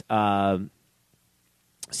against San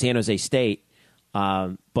Jose State,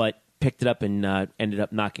 but picked it up and ended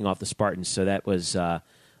up knocking off the Spartans. So that was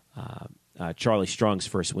Charlie Strong's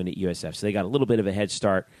first win at USF. So they got a little bit of a head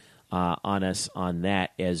start on us on that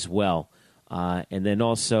as well. And then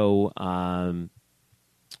also,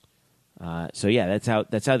 so yeah,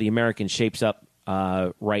 that's how the American shapes up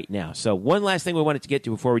right now. So one last thing we wanted to get to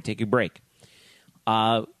before we take a break.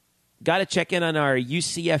 Got to check in on our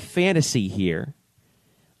UCF fantasy here.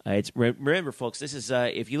 Remember, folks, this is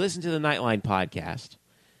if you listen to the Nightline podcast,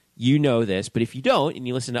 you know this. But if you don't and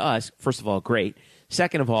you listen to us, first of all, great.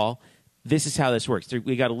 Second of all, this is how this works.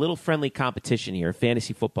 We got a little friendly competition here, a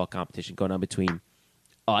fantasy football competition going on between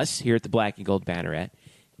us here at the Black and Gold Banneret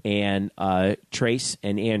and Trace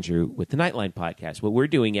and Andrew with the Nightline podcast. What we're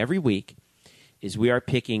doing every week is we are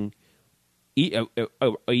picking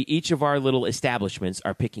each of our little establishments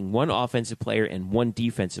are picking one offensive player and one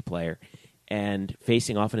defensive player and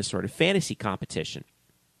facing off in a sort of fantasy competition.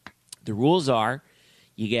 The rules are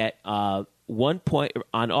you get 1 point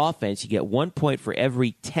on offense. You get 1 point for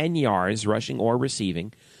every 10 yards, rushing or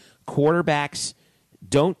receiving. Quarterbacks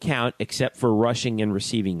don't count except for rushing and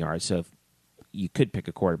receiving yards. So if you could pick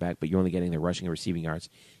a quarterback, but you're only getting their rushing and receiving yards.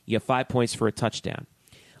 You get 5 points for a touchdown.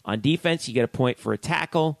 On defense, you get a point for a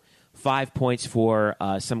tackle, 5 points for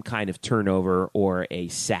some kind of turnover or a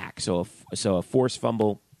sack. So a forced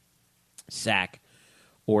fumble, sack,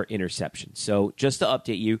 or interception. So just to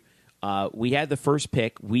update you, we had the first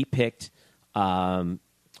pick. We picked who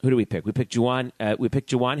do we pick? We picked Jawon. We picked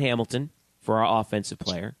Jawon Hamilton for our offensive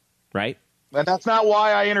player, right? And that's not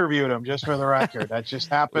why I interviewed him, just for the record. That just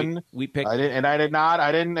happened. We picked. I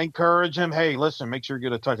didn't encourage him. Hey, listen, make sure you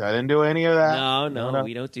get a touch. I didn't do any of that. No,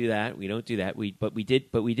 we don't do that. We don't do that. We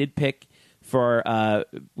did pick for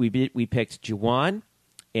we picked Jawon,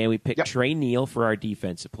 and we picked Trey Neal for our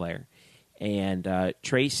defensive player, and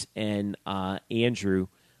Trace and Andrew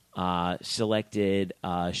selected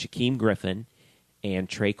Shaquem Griffin and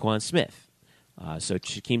Traquan Smith. So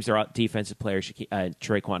Shaquem's their defensive player.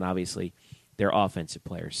 Traquan, obviously, their offensive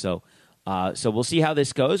player. So we'll see how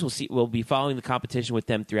this goes. We'll be following the competition with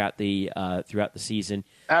them throughout the season.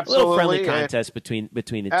 Absolutely, a little friendly contest between the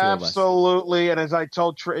two of us. Absolutely, and as I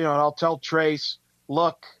told I'll tell Trace,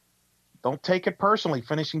 look, don't take it personally.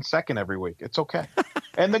 Finishing second every week, it's okay.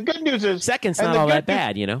 And the good news is second's not all that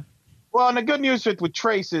bad, Well, and the good news with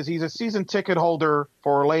Trace is he's a season ticket holder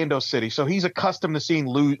for Orlando City, so he's accustomed to seeing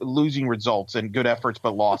losing results and good efforts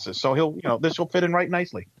but losses. So this will fit in right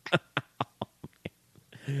nicely.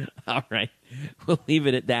 All right, we'll leave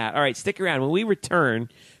it at that. All right, stick around. When we return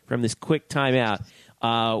from this quick timeout,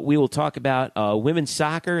 we will talk about women's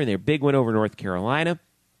soccer and their big win over North Carolina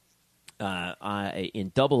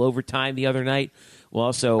in double overtime the other night. We'll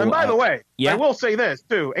also, and by the way, yeah? I will say this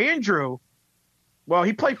too, Andrew. Well,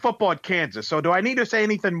 he played football at Kansas, so do I need to say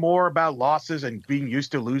anything more about losses and being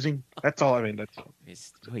used to losing? That's all. I mean, that's all.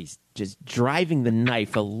 He's just driving the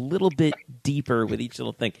knife a little bit deeper with each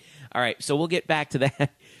little thing. All right, so we'll get back to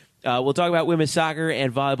that. We'll talk about women's soccer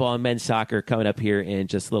and volleyball and men's soccer coming up here in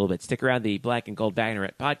just a little bit. Stick around. The Black and Gold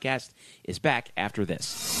Banneret Podcast is back after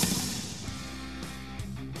this.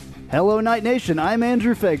 Hello, Night Nation. I'm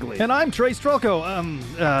Andrew Fegley. And I'm Trey Strelko.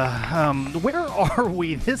 Where are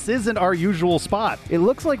we? This isn't our usual spot. It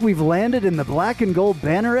looks like we've landed in the Black and Gold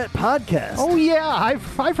Banneret Podcast. Oh, yeah.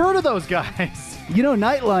 I've heard of those guys. You know,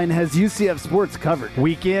 Nightline has UCF sports covered.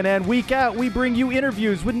 Week in and week out, we bring you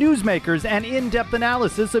interviews with newsmakers and in-depth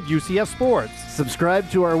analysis of UCF sports. Subscribe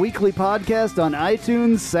to our weekly podcast on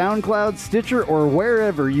iTunes, SoundCloud, Stitcher, or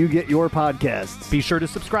wherever you get your podcasts. Be sure to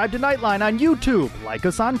subscribe to Nightline on YouTube, like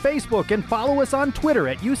us on Facebook, and follow us on Twitter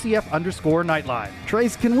at UCF_Nightline.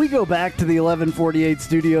 Trace, can we go back to the 1148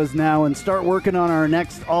 studios now and start working on our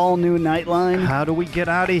next all-new Nightline? How do we get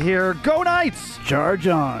out of here? Go Knights! Charge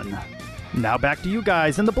on. Now back to you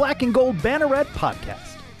guys in the Black and Gold Banneret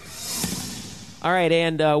Podcast. All right,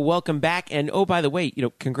 and welcome back. And oh, by the way,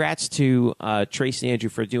 congrats to Trace and Andrew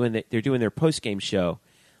for they're doing their post-game show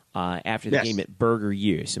after the game at Burger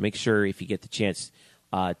U. So make sure if you get the chance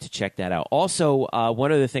to check that out. Also,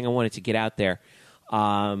 one other thing I wanted to get out there: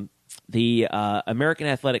 the American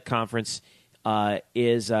Athletic Conference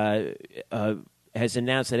has announced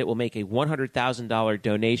that it will make a $100,000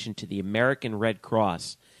 donation to the American Red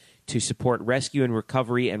Cross to support rescue and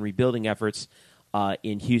recovery and rebuilding efforts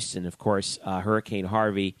in Houston. Of course, Hurricane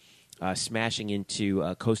Harvey smashing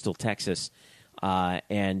into coastal Texas,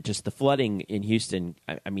 and just the flooding in Houston.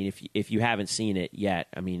 I mean, if you haven't seen it yet,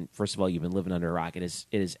 I mean, first of all, you've been living under a rock. It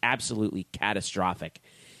is absolutely catastrophic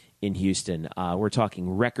in Houston. We're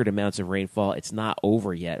talking record amounts of rainfall. It's not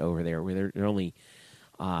over yet over there. We're only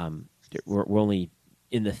in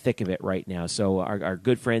the thick of it right now. So our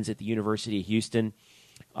good friends at the University of Houston.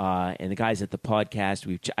 And the guys at the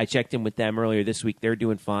podcast, I checked in with them earlier this week. They're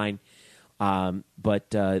doing fine, but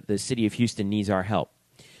the city of Houston needs our help.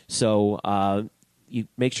 So you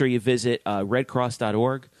make sure you visit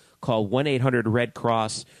redcross.org, call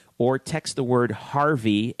 1-800-RED-CROSS, or text the word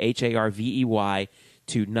Harvey, Harvey,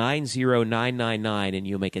 to 90999, and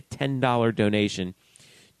you'll make a $10 donation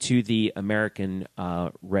to the American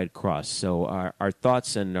Red Cross. So our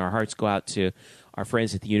thoughts and our hearts go out to our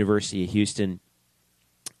friends at the University of Houston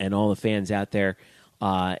and all the fans out there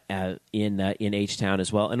in H-Town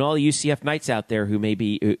as well, and all the UCF Knights out there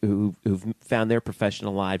who've found their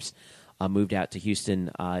professional lives moved out to Houston.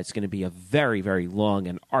 It's going to be a very, very long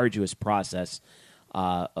and arduous process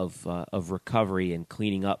of recovery and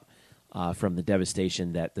cleaning up from the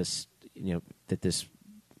devastation that this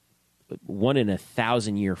 1 in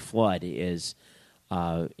 1,000-year flood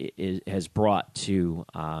has brought to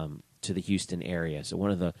the Houston area. So one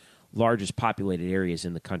of the largest populated areas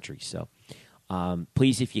in the country. So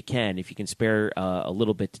please, if you can spare a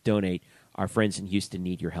little bit to donate, our friends in Houston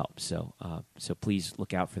need your help. So please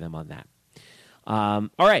look out for them on that. All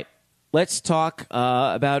right, let's talk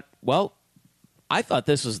about, well, I thought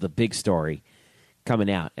this was the big story coming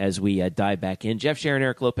out as we dive back in. Jeff Sharon,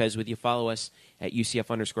 Eric Lopez with you. Follow us at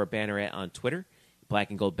UCF_Banneret on Twitter,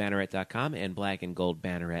 blackandgoldbanneret.com, and Black and Gold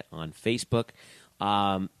Banneret on Facebook.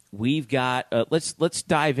 We've got let's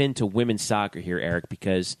dive into women's soccer here, Eric,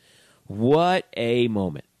 because what a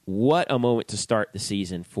moment to start the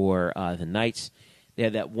season for the Knights. They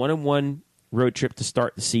had that 1-1 road trip to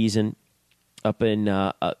start the season up in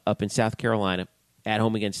South Carolina at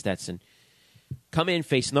home against Stetson. Come in,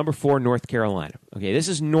 face number 4 North Carolina. Okay, this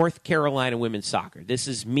is North Carolina women's soccer. This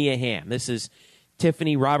is Mia Hamm. This is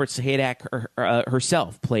Tiffany Roberts Sahaydak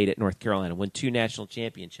herself played at North Carolina, won 2 national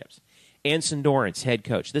championships. Anson Dorrance, head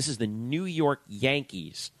coach. This is the New York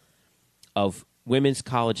Yankees of women's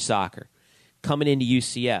college soccer coming into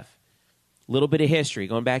UCF. A little bit of history,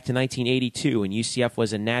 going back to 1982 when UCF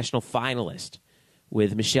was a national finalist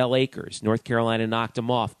with Michelle Akers. North Carolina knocked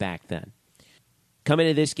them off back then. Coming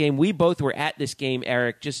into this game, we both were at this game,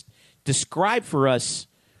 Eric. Just describe for us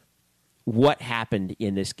what happened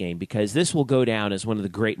in this game, because this will go down as one of the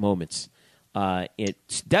great moments.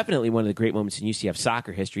 It's definitely one of the great moments in UCF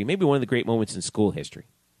soccer history, maybe one of the great moments in school history.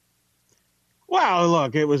 Well,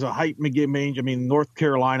 look, it was a hype game. I mean, North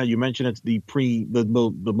Carolina, you mentioned it's the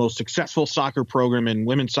most successful soccer program and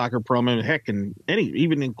women's soccer program, heck, and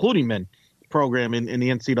even including men program in the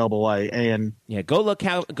NCAA. And yeah, go look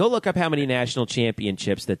up how many national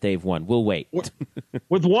championships that they've won. We'll wait.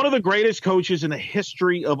 With one of the greatest coaches in the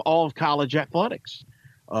history of all of college athletics,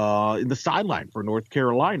 in the sideline for North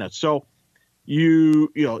Carolina. So you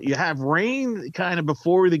have rain kind of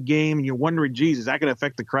before the game, and you're wondering, geez, is that going to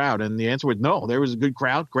affect the crowd? And the answer was no. There was a good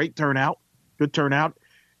crowd, great turnout,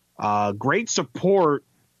 great support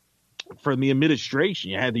from the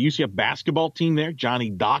administration. You had the UCF basketball team there. Johnny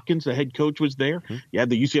Dawkins, the head coach, was there. Mm-hmm. You had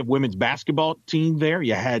the UCF women's basketball team there.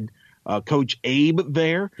 You had Coach Abe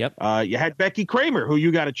there. Yep. You had Becky Kramer, who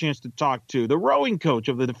you got a chance to talk to, the rowing coach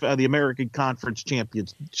of the American Conference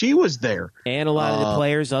champions. She was there. And a lot of the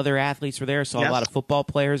players, other athletes were there. Saw yes. A lot of football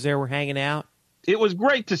players there were hanging out. It was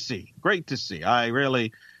great to see. I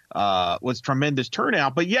really was tremendous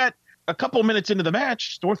turnout. But yet, a couple minutes into the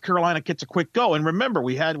match, North Carolina gets a quick go. And remember,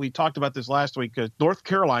 we talked about this last week, because North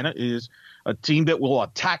Carolina is a team that will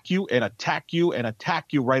attack you and attack you and attack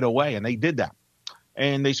you right away. And they did that.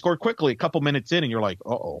 And they scored quickly a couple minutes in, and you're like,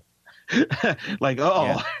 uh-oh. Yeah.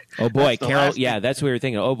 Oh, boy. That's what we were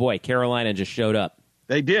thinking. Oh, boy, Carolina just showed up.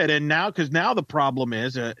 They did. And now the problem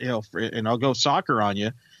is, and I'll go soccer on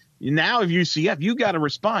you. Now, if UCF, you got to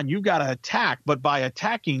respond. You got to attack. But by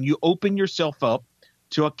attacking, you open yourself up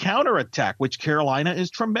to a counterattack, which Carolina is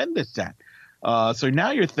tremendous at. So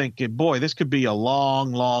now you're thinking, boy, this could be a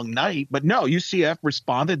long, long night. But no, UCF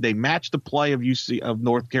responded. They matched the play of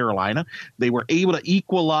North Carolina. They were able to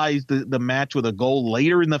equalize the match with a goal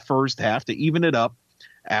later in the first half to even it up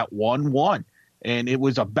at 1-1. And it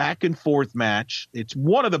was a back and forth match. It's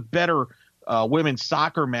one of the better women's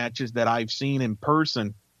soccer matches that I've seen in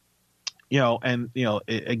person.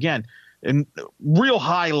 Again, and real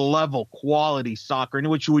high-level quality soccer, in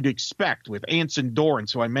which you would expect with Anson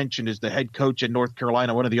Dorrance, who I mentioned is the head coach at North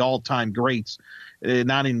Carolina, one of the all-time greats,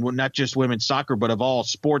 not just women's soccer, but of all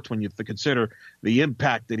sports when you consider the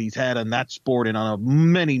impact that he's had on that sport and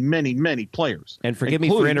on many, many, many players. And forgive me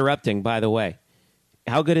for interrupting, by the way.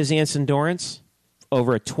 How good is Anson Dorrance?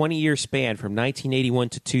 Over a 20-year span from 1981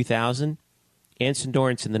 to 2000, Anson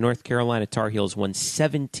Dorrance and the North Carolina Tar Heels won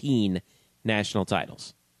 17 national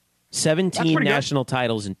titles. 17 national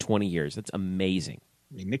titles in 20 years. That's amazing.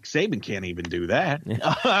 I mean, Nick Saban can't even do that.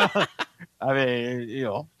 I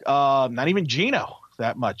mean, not even Gino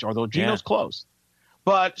that much, although Gino's close.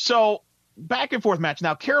 But so back and forth match.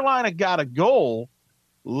 Now, Carolina got a goal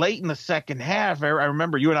late in the second half. I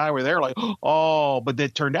remember you and I were there like, oh, but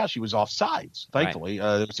it turned out she was offsides. Thankfully, it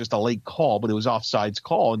was just a late call, but it was offsides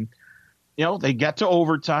call. And, they got to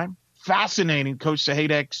overtime. Fascinating. Coach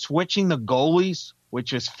Sahaydak switching the goalies,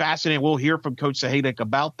 which is fascinating. We'll hear from Coach Sahaydak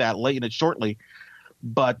about that shortly.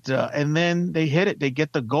 But and then they hit it. They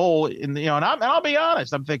get the goal, and I'll be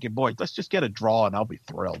honest. I'm thinking, boy, let's just get a draw, and I'll be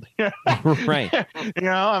thrilled. Right.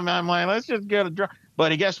 I'm like, let's just get a draw.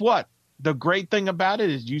 But guess what? The great thing about it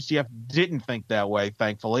is UCF didn't think that way.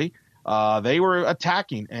 Thankfully, they were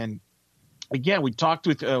attacking. And again, we talked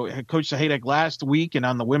with Coach Sahaydak last week, and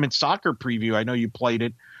on the women's soccer preview, I know you played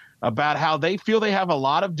it, about how they feel they have a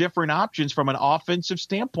lot of different options from an offensive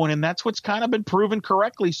standpoint, and that's what's kind of been proven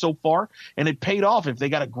correctly so far, and it paid off. If they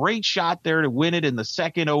got a great shot there to win it in the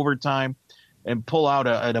second overtime and pull out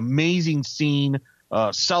an amazing scene,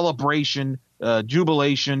 celebration,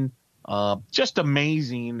 jubilation, just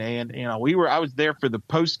amazing. And I was there for the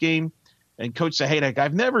post game, and Coach Sahaydak,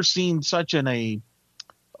 I've never seen such an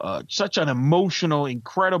emotional,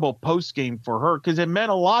 incredible post game for her, because it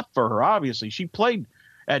meant a lot for her. Obviously, she played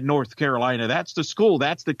at North Carolina. That's the school.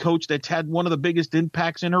 That's the coach that's had one of the biggest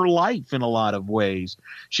impacts in her life in a lot of ways.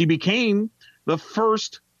 She became the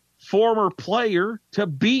first former player to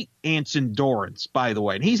beat Anson Dorrance, by the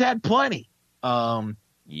way. And he's had plenty.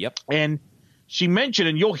 Yep. And she mentioned,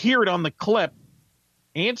 and you'll hear it on the clip,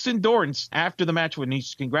 Anson Dorrance, after the match when he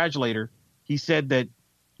congratulated her, he said that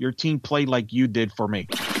your team played like you did for me.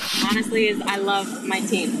 Honestly, I love my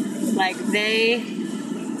team. Like, they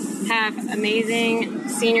have amazing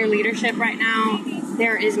senior leadership right now.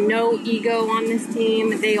 There is no ego on this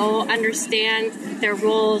team. They all understand their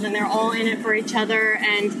roles, and they're all in it for each other.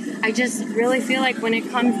 And I just really feel like when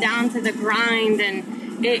it comes down to the grind,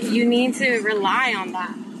 and you need to rely on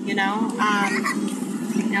that,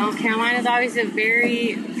 Carolina's obviously a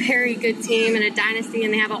very, very good team and a dynasty,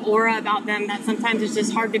 and they have an aura about them that sometimes is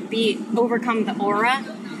just hard to overcome the aura.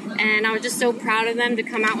 And I was just so proud of them to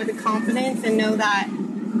come out with the confidence and know that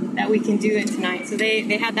we can do it tonight. So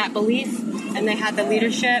they had that belief, and they had the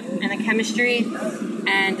leadership and the chemistry,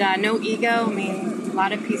 and no ego. I mean, a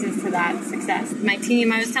lot of pieces to that success. My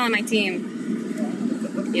team, I was telling my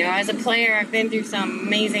team, as a player, I've been through some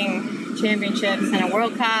amazing championships and a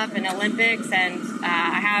World Cup and Olympics, and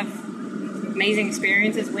I have amazing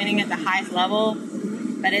experiences winning at the highest level.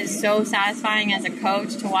 But it's so satisfying as a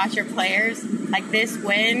coach to watch your players. Like, this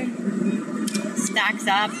win stacks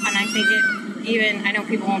up, and I think I know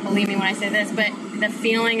people won't believe me when I say this, but the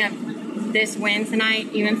feeling of this win tonight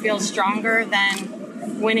even feels stronger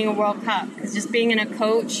than winning a World Cup. Because just being in a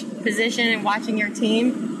coach position and watching your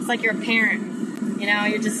team, it's like you're a parent.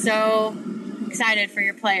 You're just so excited for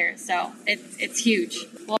your players. So it's huge.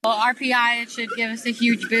 Well, RPI, it should give us a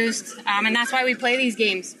huge boost. And that's why we play these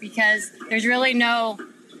games, because there's really no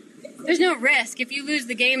risk. If you lose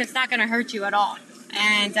the game, it's not going to hurt you at all.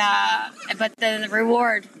 And but the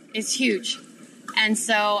reward is huge. And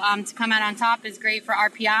so to come out on top is great for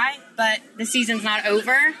RPI, but the season's not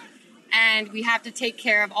over, and we have to take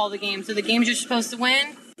care of all the games. So the games you're supposed to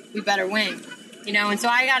win, we better win. And so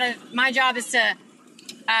my job is to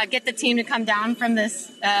get the team to come down from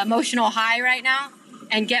this emotional high right now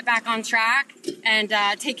and get back on track and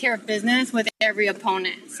take care of business with every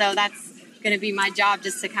opponent. So that's going to be my job,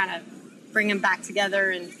 just to kind of bring them back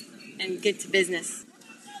together and get to business.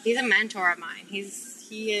 He's a mentor of mine. He's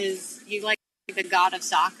like the god of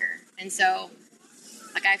soccer. And so,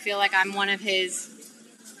 like, I feel like I'm one of his,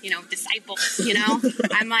 disciples,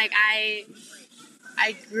 I'm like, I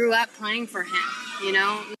grew up playing for him,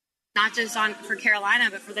 not just for Carolina,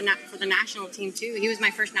 but for the national team too. He was my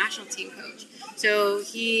first national team coach. So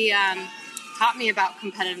he taught me about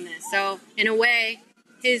competitiveness. So in a way,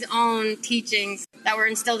 his own teachings that were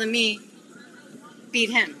instilled in me beat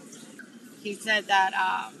him. He said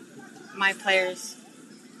that my players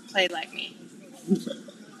played like me.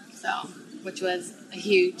 So, which was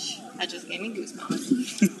that just gave me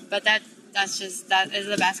goosebumps. But that is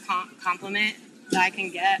the best compliment that I can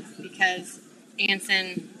get, because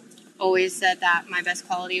Anson always said that my best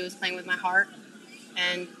quality was playing with my heart,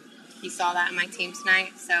 and he saw that in my team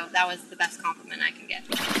tonight. So that was the best compliment I can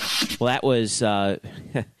get. Well, that was,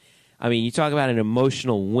 you talk about an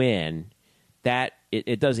emotional win. That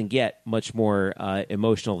it doesn't get much more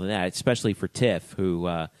emotional than that, especially for Tiff,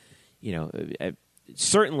 who,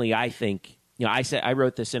 certainly I think, I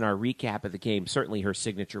wrote this in our recap of the game, certainly her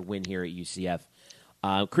signature win here at UCF.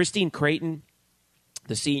 Christine Creighton,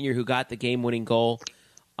 the senior who got the game-winning goal,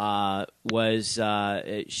 was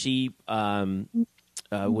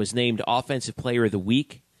named Offensive Player of the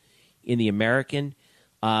Week in the American.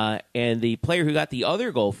 And the player who got the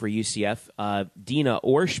other goal for UCF, Dina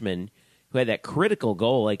Orshman, who had that critical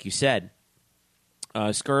goal, like you said,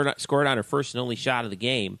 scored on her first and only shot of the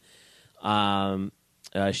game.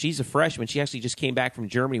 She's a freshman. She actually just came back from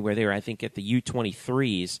Germany, where they were, I think, at the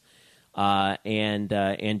U23s.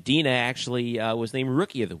 And Dina actually was named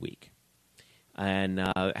Rookie of the Week. And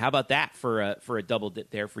how about that for a double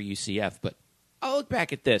dip there for UCF? But I'll look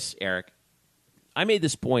back at this, Eric. I made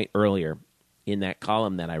this point earlier in that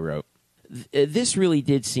column that I wrote. This really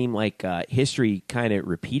did seem like history kind of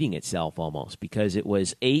repeating itself almost, because it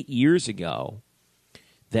was 8 years ago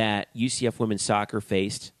that UCF women's soccer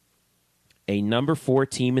faced a number 4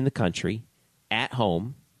 team in the country at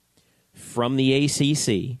home from the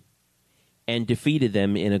ACC and defeated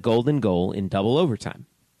them in a golden goal in double overtime.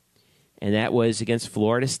 And that was against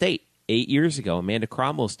Florida State 8 years ago. Amanda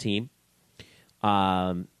Cromwell's team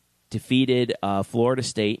defeated Florida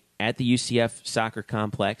State at the UCF soccer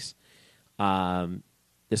complex.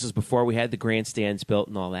 This was before we had the grandstands built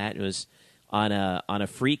and all that. It was on a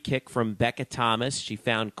free kick from Becca Thomas. She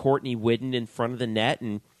found Courtney Whidden in front of the net,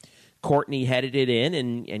 and Courtney headed it in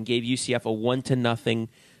and gave UCF a 1-0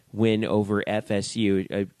 win over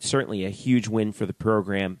FSU. Certainly a huge win for the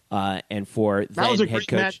program and for that was a head great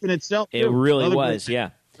coach. Match in itself. It really was, great, yeah.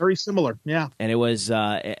 Very similar, yeah. And it was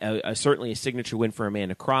certainly a signature win for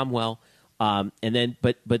Amanda Cromwell. And then,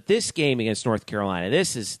 but this game against North Carolina,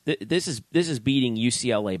 this is beating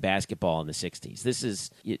UCLA basketball in the '60s. This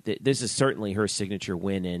is certainly her signature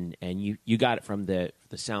win, and you got it from the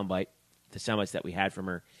soundbites that we had from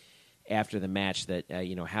her after the match. That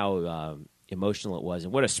how emotional it was,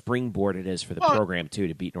 and what a springboard it is for the program too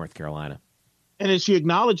to beat North Carolina. And as she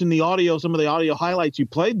acknowledged in the audio, some of the audio highlights you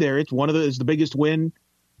played there, it's the biggest win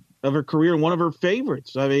of her career and one of her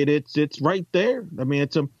favorites. I mean, it's right there. I mean,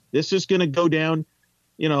 this is going to go down.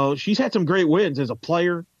 She's had some great wins as a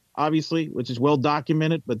player, obviously, which is well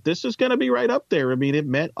documented, but this is going to be right up there. I mean, it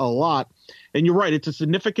meant a lot. And you're right, it's a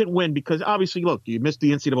significant win because obviously, look, you missed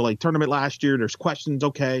the NCAA tournament last year. There's questions.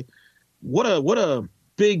 Okay, what a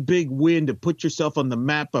big win to put yourself on the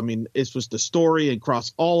map. I mean, this was the story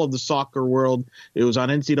across all of the soccer world. It was on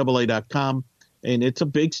NCAA.com. and it's a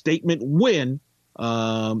big statement win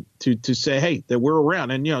to say, hey, that we're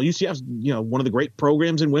around. And, UCF's, one of the great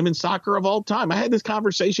programs in women's soccer of all time. I had this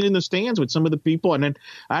conversation in the stands with some of the people, and then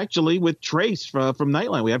actually with Trace from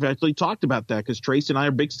Nightline. We have actually talked about that because Trace and I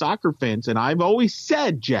are big soccer fans. And I've always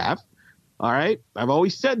said, Jeff, all right, I've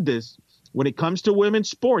always said this. When it comes to women's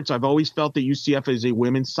sports, I've always felt that UCF is a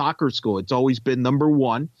women's soccer school. It's always been number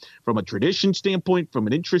one from a tradition standpoint, from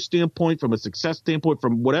an interest standpoint, from a success standpoint,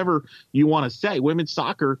 from whatever you want to say. Women's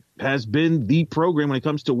soccer has been the program when it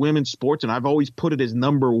comes to women's sports, and I've always put it as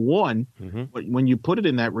number one. When you put it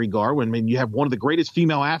in that regard, when you have one of the greatest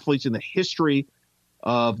female athletes in the history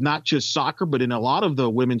of not just soccer, but in a lot of the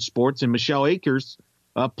women's sports, and Michelle Akers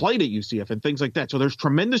played at UCF and things like that. So there's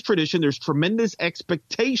tremendous tradition. There's tremendous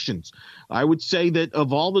expectations. I would say that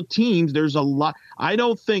of all the teams, there's a lot. I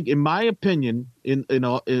don't think, in my opinion,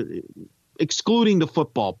 excluding the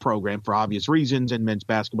football program for obvious reasons and men's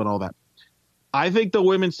basketball and all that, I think the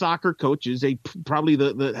women's soccer coach is probably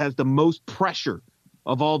has the most pressure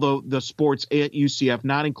of all the sports at UCF,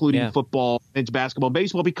 not including football, men's basketball,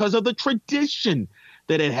 baseball, because of the tradition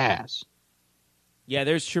that it has. Yeah,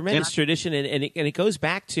 there's tremendous tradition, and it goes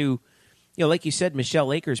back to, like you said,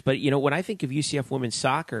 Michelle Akers. But, when I think of UCF women's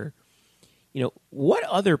soccer, what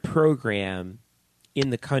other program in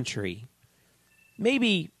the country,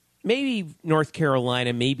 maybe North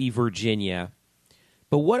Carolina, maybe Virginia,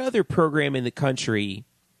 but what other program in the country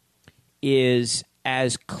is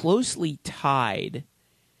as closely tied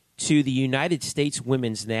to the United States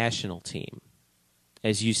women's national team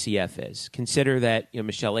as UCF is? Consider that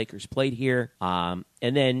Michelle Akers played here, and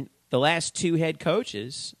then the last two head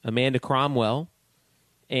coaches, Amanda Cromwell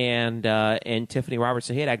and Tiffany Roberts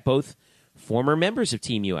Sahaydak, both former members of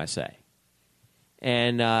Team USA,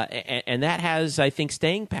 and that has, I think,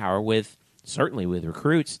 staying power certainly with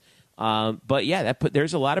recruits. But yeah,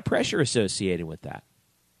 there's a lot of pressure associated with that,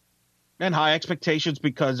 and high expectations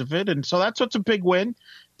because of it, and so that's what's a big win.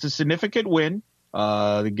 It's a significant win.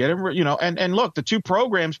 To get him, and look, the two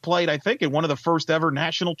programs played, I think, in one of the first ever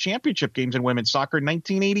national championship games in women's soccer in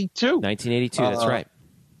 1982. 1982, that's right.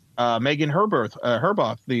 Megan Herboth,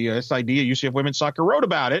 the SID at UCF Women's Soccer, wrote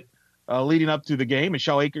about it leading up to the game.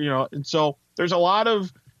 Michelle Akers, and so there's a lot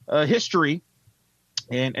of history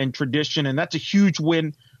and tradition, and that's a huge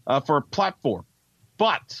win for a platform.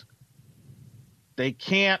 But they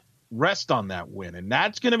can't rest on that win, and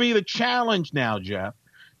that's going to be the challenge now, Jeff.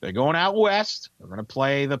 They're going out west. They're going to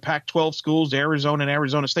play the Pac-12 schools, Arizona and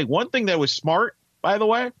Arizona State. One thing that was smart, by the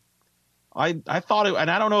way, I thought it, and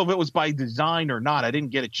I don't know if it was by design or not. I didn't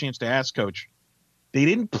get a chance to ask Coach. They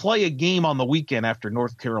didn't play a game on the weekend after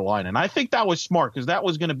North Carolina, and I think that was smart because that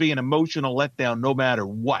was going to be an emotional letdown no matter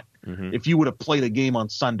what if you would have played a game on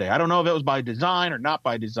Sunday. I don't know if it was by design or not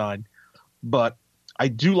by design, but I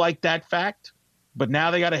do like that fact. But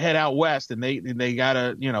now they got to head out west, and they got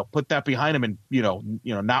to put that behind them, and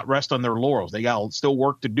not rest on their laurels. They got still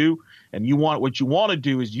work to do, and what you want to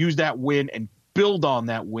do is use that win and build on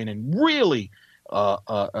that win and really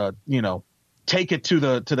take it to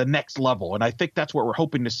the next level. And I think that's what we're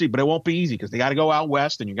hoping to see. But it won't be easy because they got to go out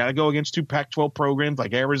west, and you got to go against two Pac-12 programs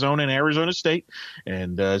like Arizona and Arizona State.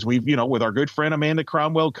 And as we've with our good friend Amanda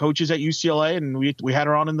Cromwell, coaches at UCLA, and we had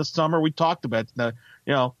her on in the summer, we talked about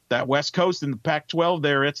that West Coast and the Pac-12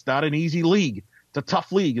 there. It's not an easy league. It's a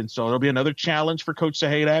tough league. And so it'll be another challenge for Coach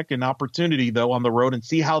Sahaydak, an opportunity, though, on the road, and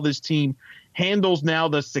see how this team handles now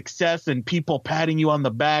the success and people patting you on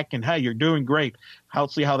the back and, hey, you're doing great.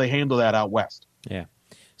 See how they handle that out west. Yeah.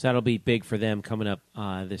 So that'll be big for them coming up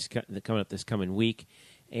this coming week.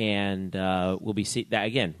 And we'll be see that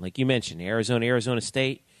again, like you mentioned, Arizona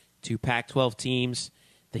State, two Pac-12 teams.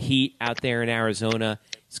 The heat out there in Arizona,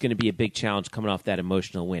 it's going to be a big challenge coming off that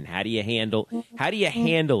emotional win. How do you handle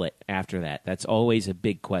it after that? That's always a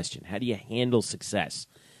big question. How do you handle success?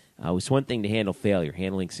 It's one thing to handle failure.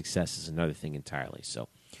 Handling success is another thing entirely. So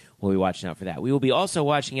we'll be watching out for that. We will be also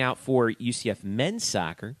watching out for UCF men's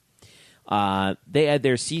soccer. They had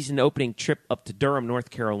their season opening trip up to Durham, North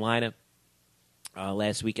Carolina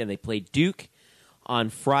last weekend. They played Duke on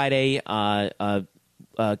Friday.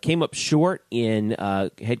 Came up short in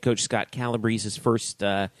head coach Scott Calabrese's first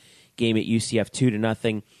game at UCF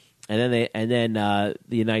 2-0, and then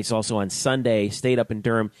the Knights also on Sunday stayed up in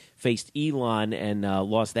Durham, faced Elon, and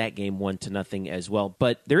lost that game 1-0 as well.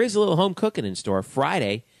 But there is a little home cooking in store.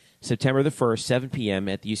 Friday, September the 1st, 7 p.m.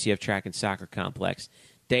 at the UCF Track and Soccer Complex.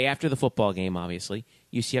 Day after the football game, obviously,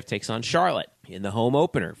 UCF takes on Charlotte in the home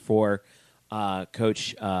opener for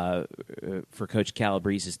Coach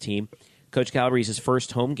Calabrese's team. Coach Calabrese's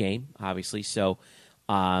first home game, obviously, so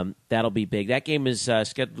that'll be big. That game is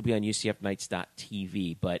scheduled to be on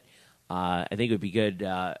UCFKnights.tv, but I think it would be good.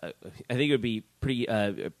 I think it would be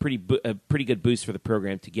a pretty good boost for the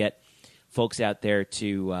program to get folks out there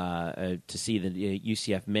to see the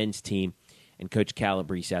UCF men's team and Coach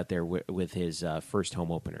Calabrese out there with his first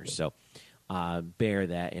home openers. So bear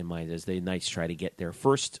that in mind as the Knights try to get their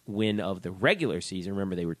first win of the regular season.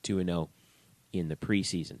 Remember, they were 2-0 in the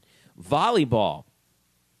preseason. Volleyball,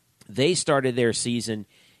 they started their season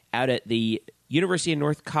out at the University of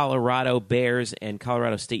North Colorado Bears and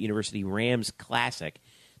Colorado State University Rams Classic.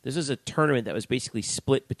 This is a tournament that was basically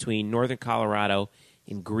split between Northern Colorado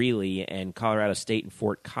in Greeley and Colorado State in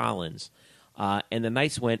Fort Collins. And the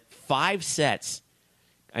Knights went 5 sets.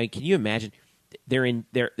 I mean, can you imagine?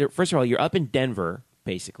 They're first of all, you're up in Denver,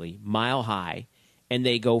 basically, mile high, and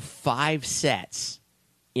they go 5 sets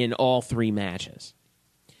in all 3 matches.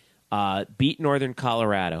 Beat Northern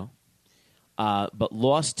Colorado. But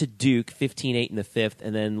lost to Duke 15-8 in the 5th,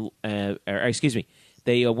 and then,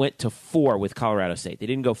 they went to 4 with Colorado State. They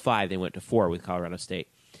didn't go 5; they went to 4 with Colorado State.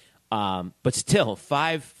 But still,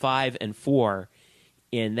 5, and 4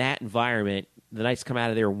 in that environment. The Knights come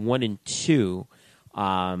out of there 1-2,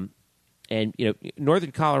 and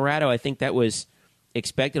Northern Colorado. I think that was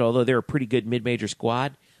expected, although they're a pretty good mid-major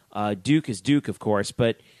squad. Duke is Duke, of course,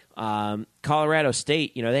 but Colorado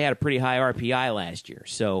State, they had a pretty high RPI last year,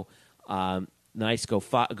 so. Nice go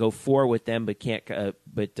 4 with them, but can't.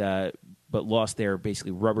 But lost their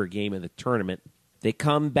basically rubber game of the tournament. They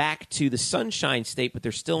come back to the Sunshine State, but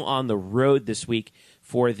they're still on the road this week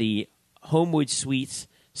for the Homewood Suites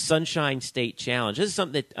Sunshine State Challenge. This is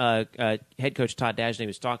something that head coach Todd Dagenais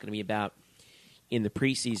was talking to me about in the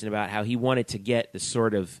preseason about how he wanted to get the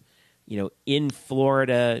sort of in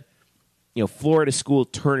Florida, Florida school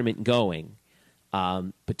tournament going.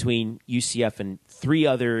 Between UCF and 3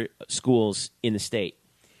 other schools in the state,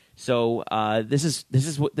 so this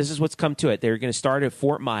is what's come to it. They're going to start at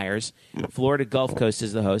Fort Myers. Florida Gulf Coast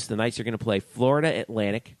is the host. The Knights are going to play Florida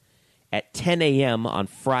Atlantic at 10 a.m. on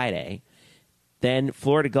Friday. Then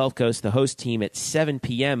Florida Gulf Coast, the host team, at 7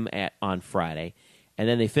 p.m. on Friday, and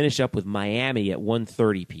then they finish up with Miami at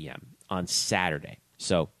 1:30 p.m. on Saturday.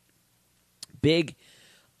 So big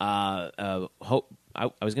hope. I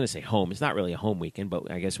was going to say home. It's not really a home weekend, but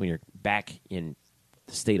I guess when you're back in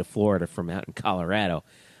the state of Florida from out in Colorado,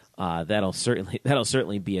 that'll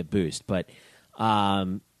certainly be a boost. But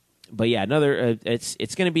yeah, another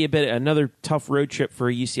it's going to be another tough road trip for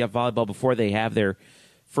UCF volleyball before they have their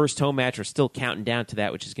first home match. We're still counting down to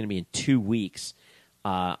that, which is going to be in 2 weeks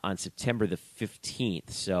on September the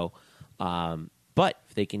 15th. So, but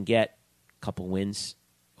if they can get a couple wins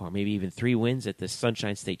or maybe even 3 wins at the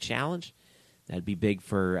Sunshine State Challenge, that'd be big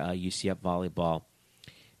for UCF volleyball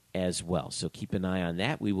as well. So keep an eye on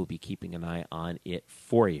that. We will be keeping an eye on it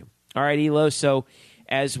for you. All right, Elo. So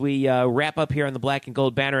as we wrap up here on the Black and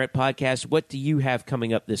Gold Banneret Podcast, what do you have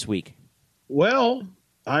coming up this week? Well,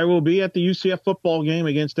 I will be at the UCF football game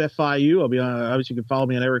against FIU. I'll be on. Obviously, you can follow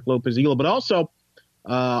me on Eric Lopez Elo, but also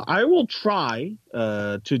I will try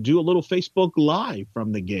to do a little Facebook Live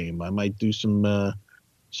from the game. I might do some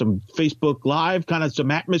Facebook Live, kind of some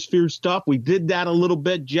atmosphere stuff. We did that a little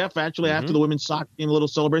bit, Jeff, actually, after the women's soccer game, a little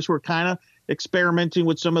celebration. We're kind of experimenting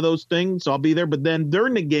with some of those things, so I'll be there. But then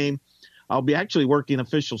during the game, I'll be actually working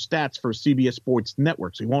official stats for CBS Sports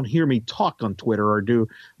Network. So you won't hear me talk on Twitter or do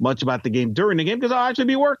much about the game during the game because I'll actually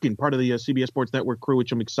be working, part of the CBS Sports Network crew,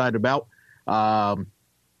 which I'm excited about. I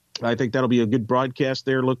think that'll be a good broadcast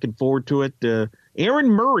there. Looking forward to it. Aaron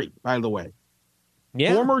Murray, by the way,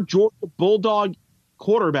 former Georgia Bulldog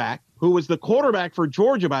quarterback, who was the quarterback for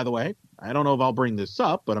Georgia, by the way. I don't know if I'll bring this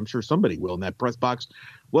up, but I'm sure somebody will in that press box.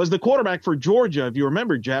 Was the quarterback for Georgia, if you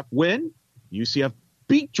remember, Jeff, when UCF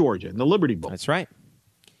beat Georgia in the Liberty Bowl. That's right.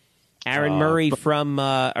 Aaron Murray from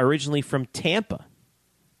originally from Tampa.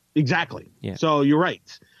 Exactly. Yeah. So you're right.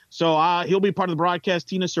 So he'll be part of the broadcast.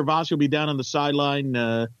 Tina Servais will be down on the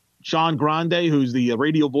sideline. Sean Grande, who's the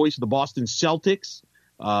radio voice of the Boston Celtics,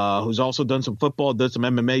 who's also done some football, does some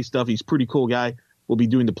MMA stuff. He's a pretty cool guy. Will be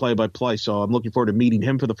doing the play-by-play, so I'm looking forward to meeting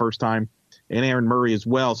him for the first time, and Aaron Murray as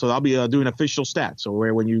well. So I'll be doing official stats. So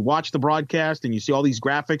when you watch the broadcast and you see all these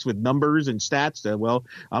graphics with numbers and stats, well,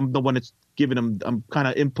 I'm the one that's giving them. I'm kind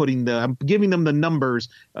of I'm giving them the numbers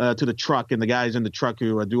to the truck, and the guys in the truck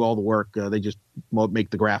who do all the work, they just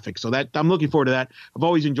make the graphics. So that I'm looking forward to that. I've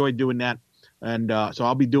always enjoyed doing that, and so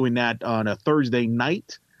I'll be doing that on a Thursday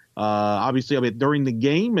night. Obviously, I'll be during the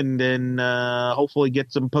game, and then hopefully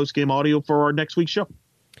get some post-game audio for our next week's show.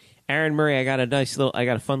 Aaron Murray, I got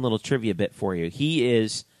a fun little trivia bit for you. He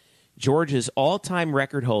is Georgia's all-time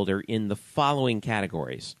record holder in the following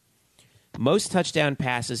categories: most touchdown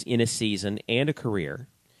passes in a season and a career,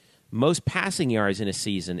 most passing yards in a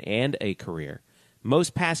season and a career,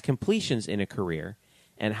 most pass completions in a career,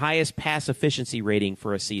 and highest pass efficiency rating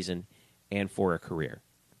for a season and for a career.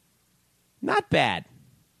 Not bad.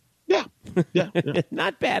 Yeah.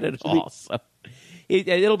 Not bad at all. So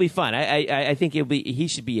it'll be fun. I think it'll be.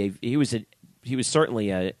 He was certainly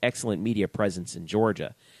an excellent media presence in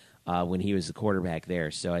Georgia when he was the quarterback there.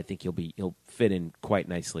 So I think he'll fit in quite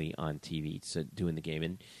nicely on TV, so doing the game.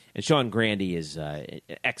 And Sean Grandy is an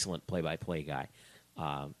excellent play-by-play guy,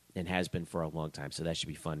 and has been for a long time. So that should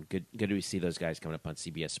be fun. Good to see those guys coming up on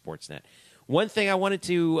CBS Sportsnet. One thing I wanted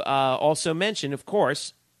to also mention, of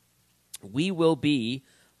course, we will be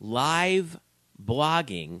live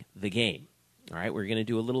blogging the game. All right, we're going to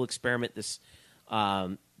do a little experiment this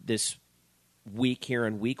week here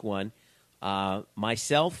in week 1.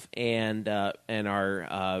 Myself and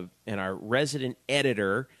our resident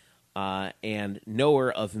editor and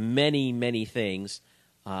knower of many things,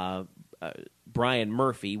 Brian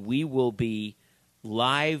Murphy, we will be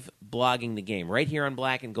live blogging the game right here on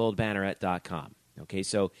blackandgoldbanneret.com. Okay,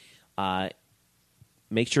 so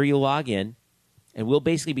make sure you log in, and we'll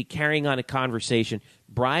basically be carrying on a conversation.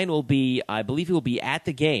 Brian will be, I believe he will be at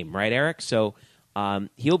the game, right, Eric? So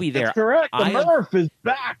he'll be there. That's correct. Murph is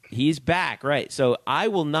back. He's back, right. So I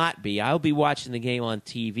will not be. I'll be watching the game on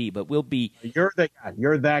TV, but we'll be. You're the guy.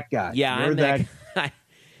 You're that guy. Yeah, I'm that guy.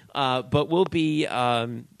 But we'll be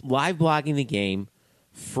live blogging the game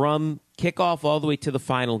from kickoff all the way to the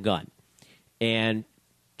final gun, and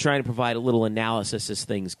trying to provide a little analysis as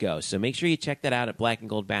things go. So make sure you check that out at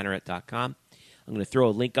blackandgoldbanneret.com. I'm going to throw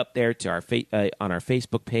a link up there to our on our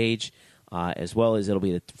Facebook page, as well as it'll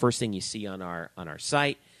be the first thing you see on our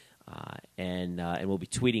site, and we'll be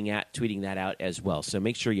tweeting that out as well. So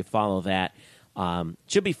make sure you follow that.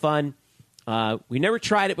 Should be fun. We never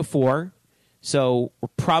tried it before, so we're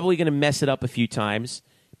probably going to mess it up a few times,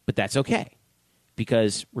 but that's okay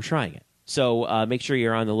because we're trying it. So make sure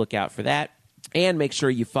you're on the lookout for that, and make sure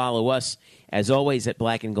you follow us as always at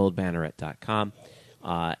blackandgoldbanneret.com.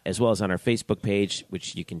 As well as on our Facebook page,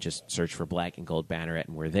 which you can just search for Black and Gold Banneret,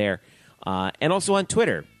 and we're there. And also on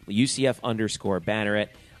Twitter, UCF_Banneret.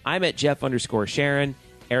 I'm at Jeff_Sharon.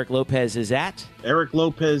 Eric Lopez is at Eric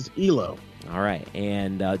Lopez Elo. All right.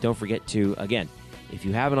 And don't forget to, again, if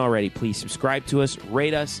you haven't already, please subscribe to us,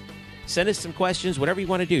 rate us, send us some questions, whatever you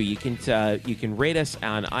want to do. You can rate us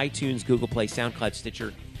on iTunes, Google Play, SoundCloud,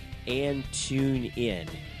 Stitcher, and TuneIn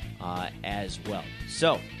as well.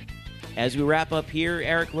 So, as we wrap up here,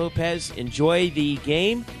 Eric Lopez, enjoy the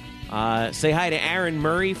game. Say hi to Aaron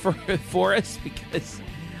Murray for us because,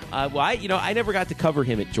 I never got to cover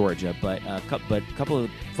him at Georgia, but a couple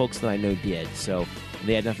of folks that I know did. So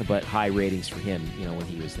they had nothing but high ratings for him, when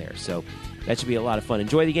he was there. So that should be a lot of fun.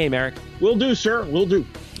 Enjoy the game, Eric. Will do, sir. Will do.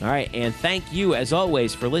 All right, and thank you, as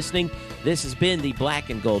always, for listening. This has been the Black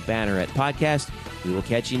and Gold Banneret Podcast. We will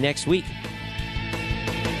catch you next week.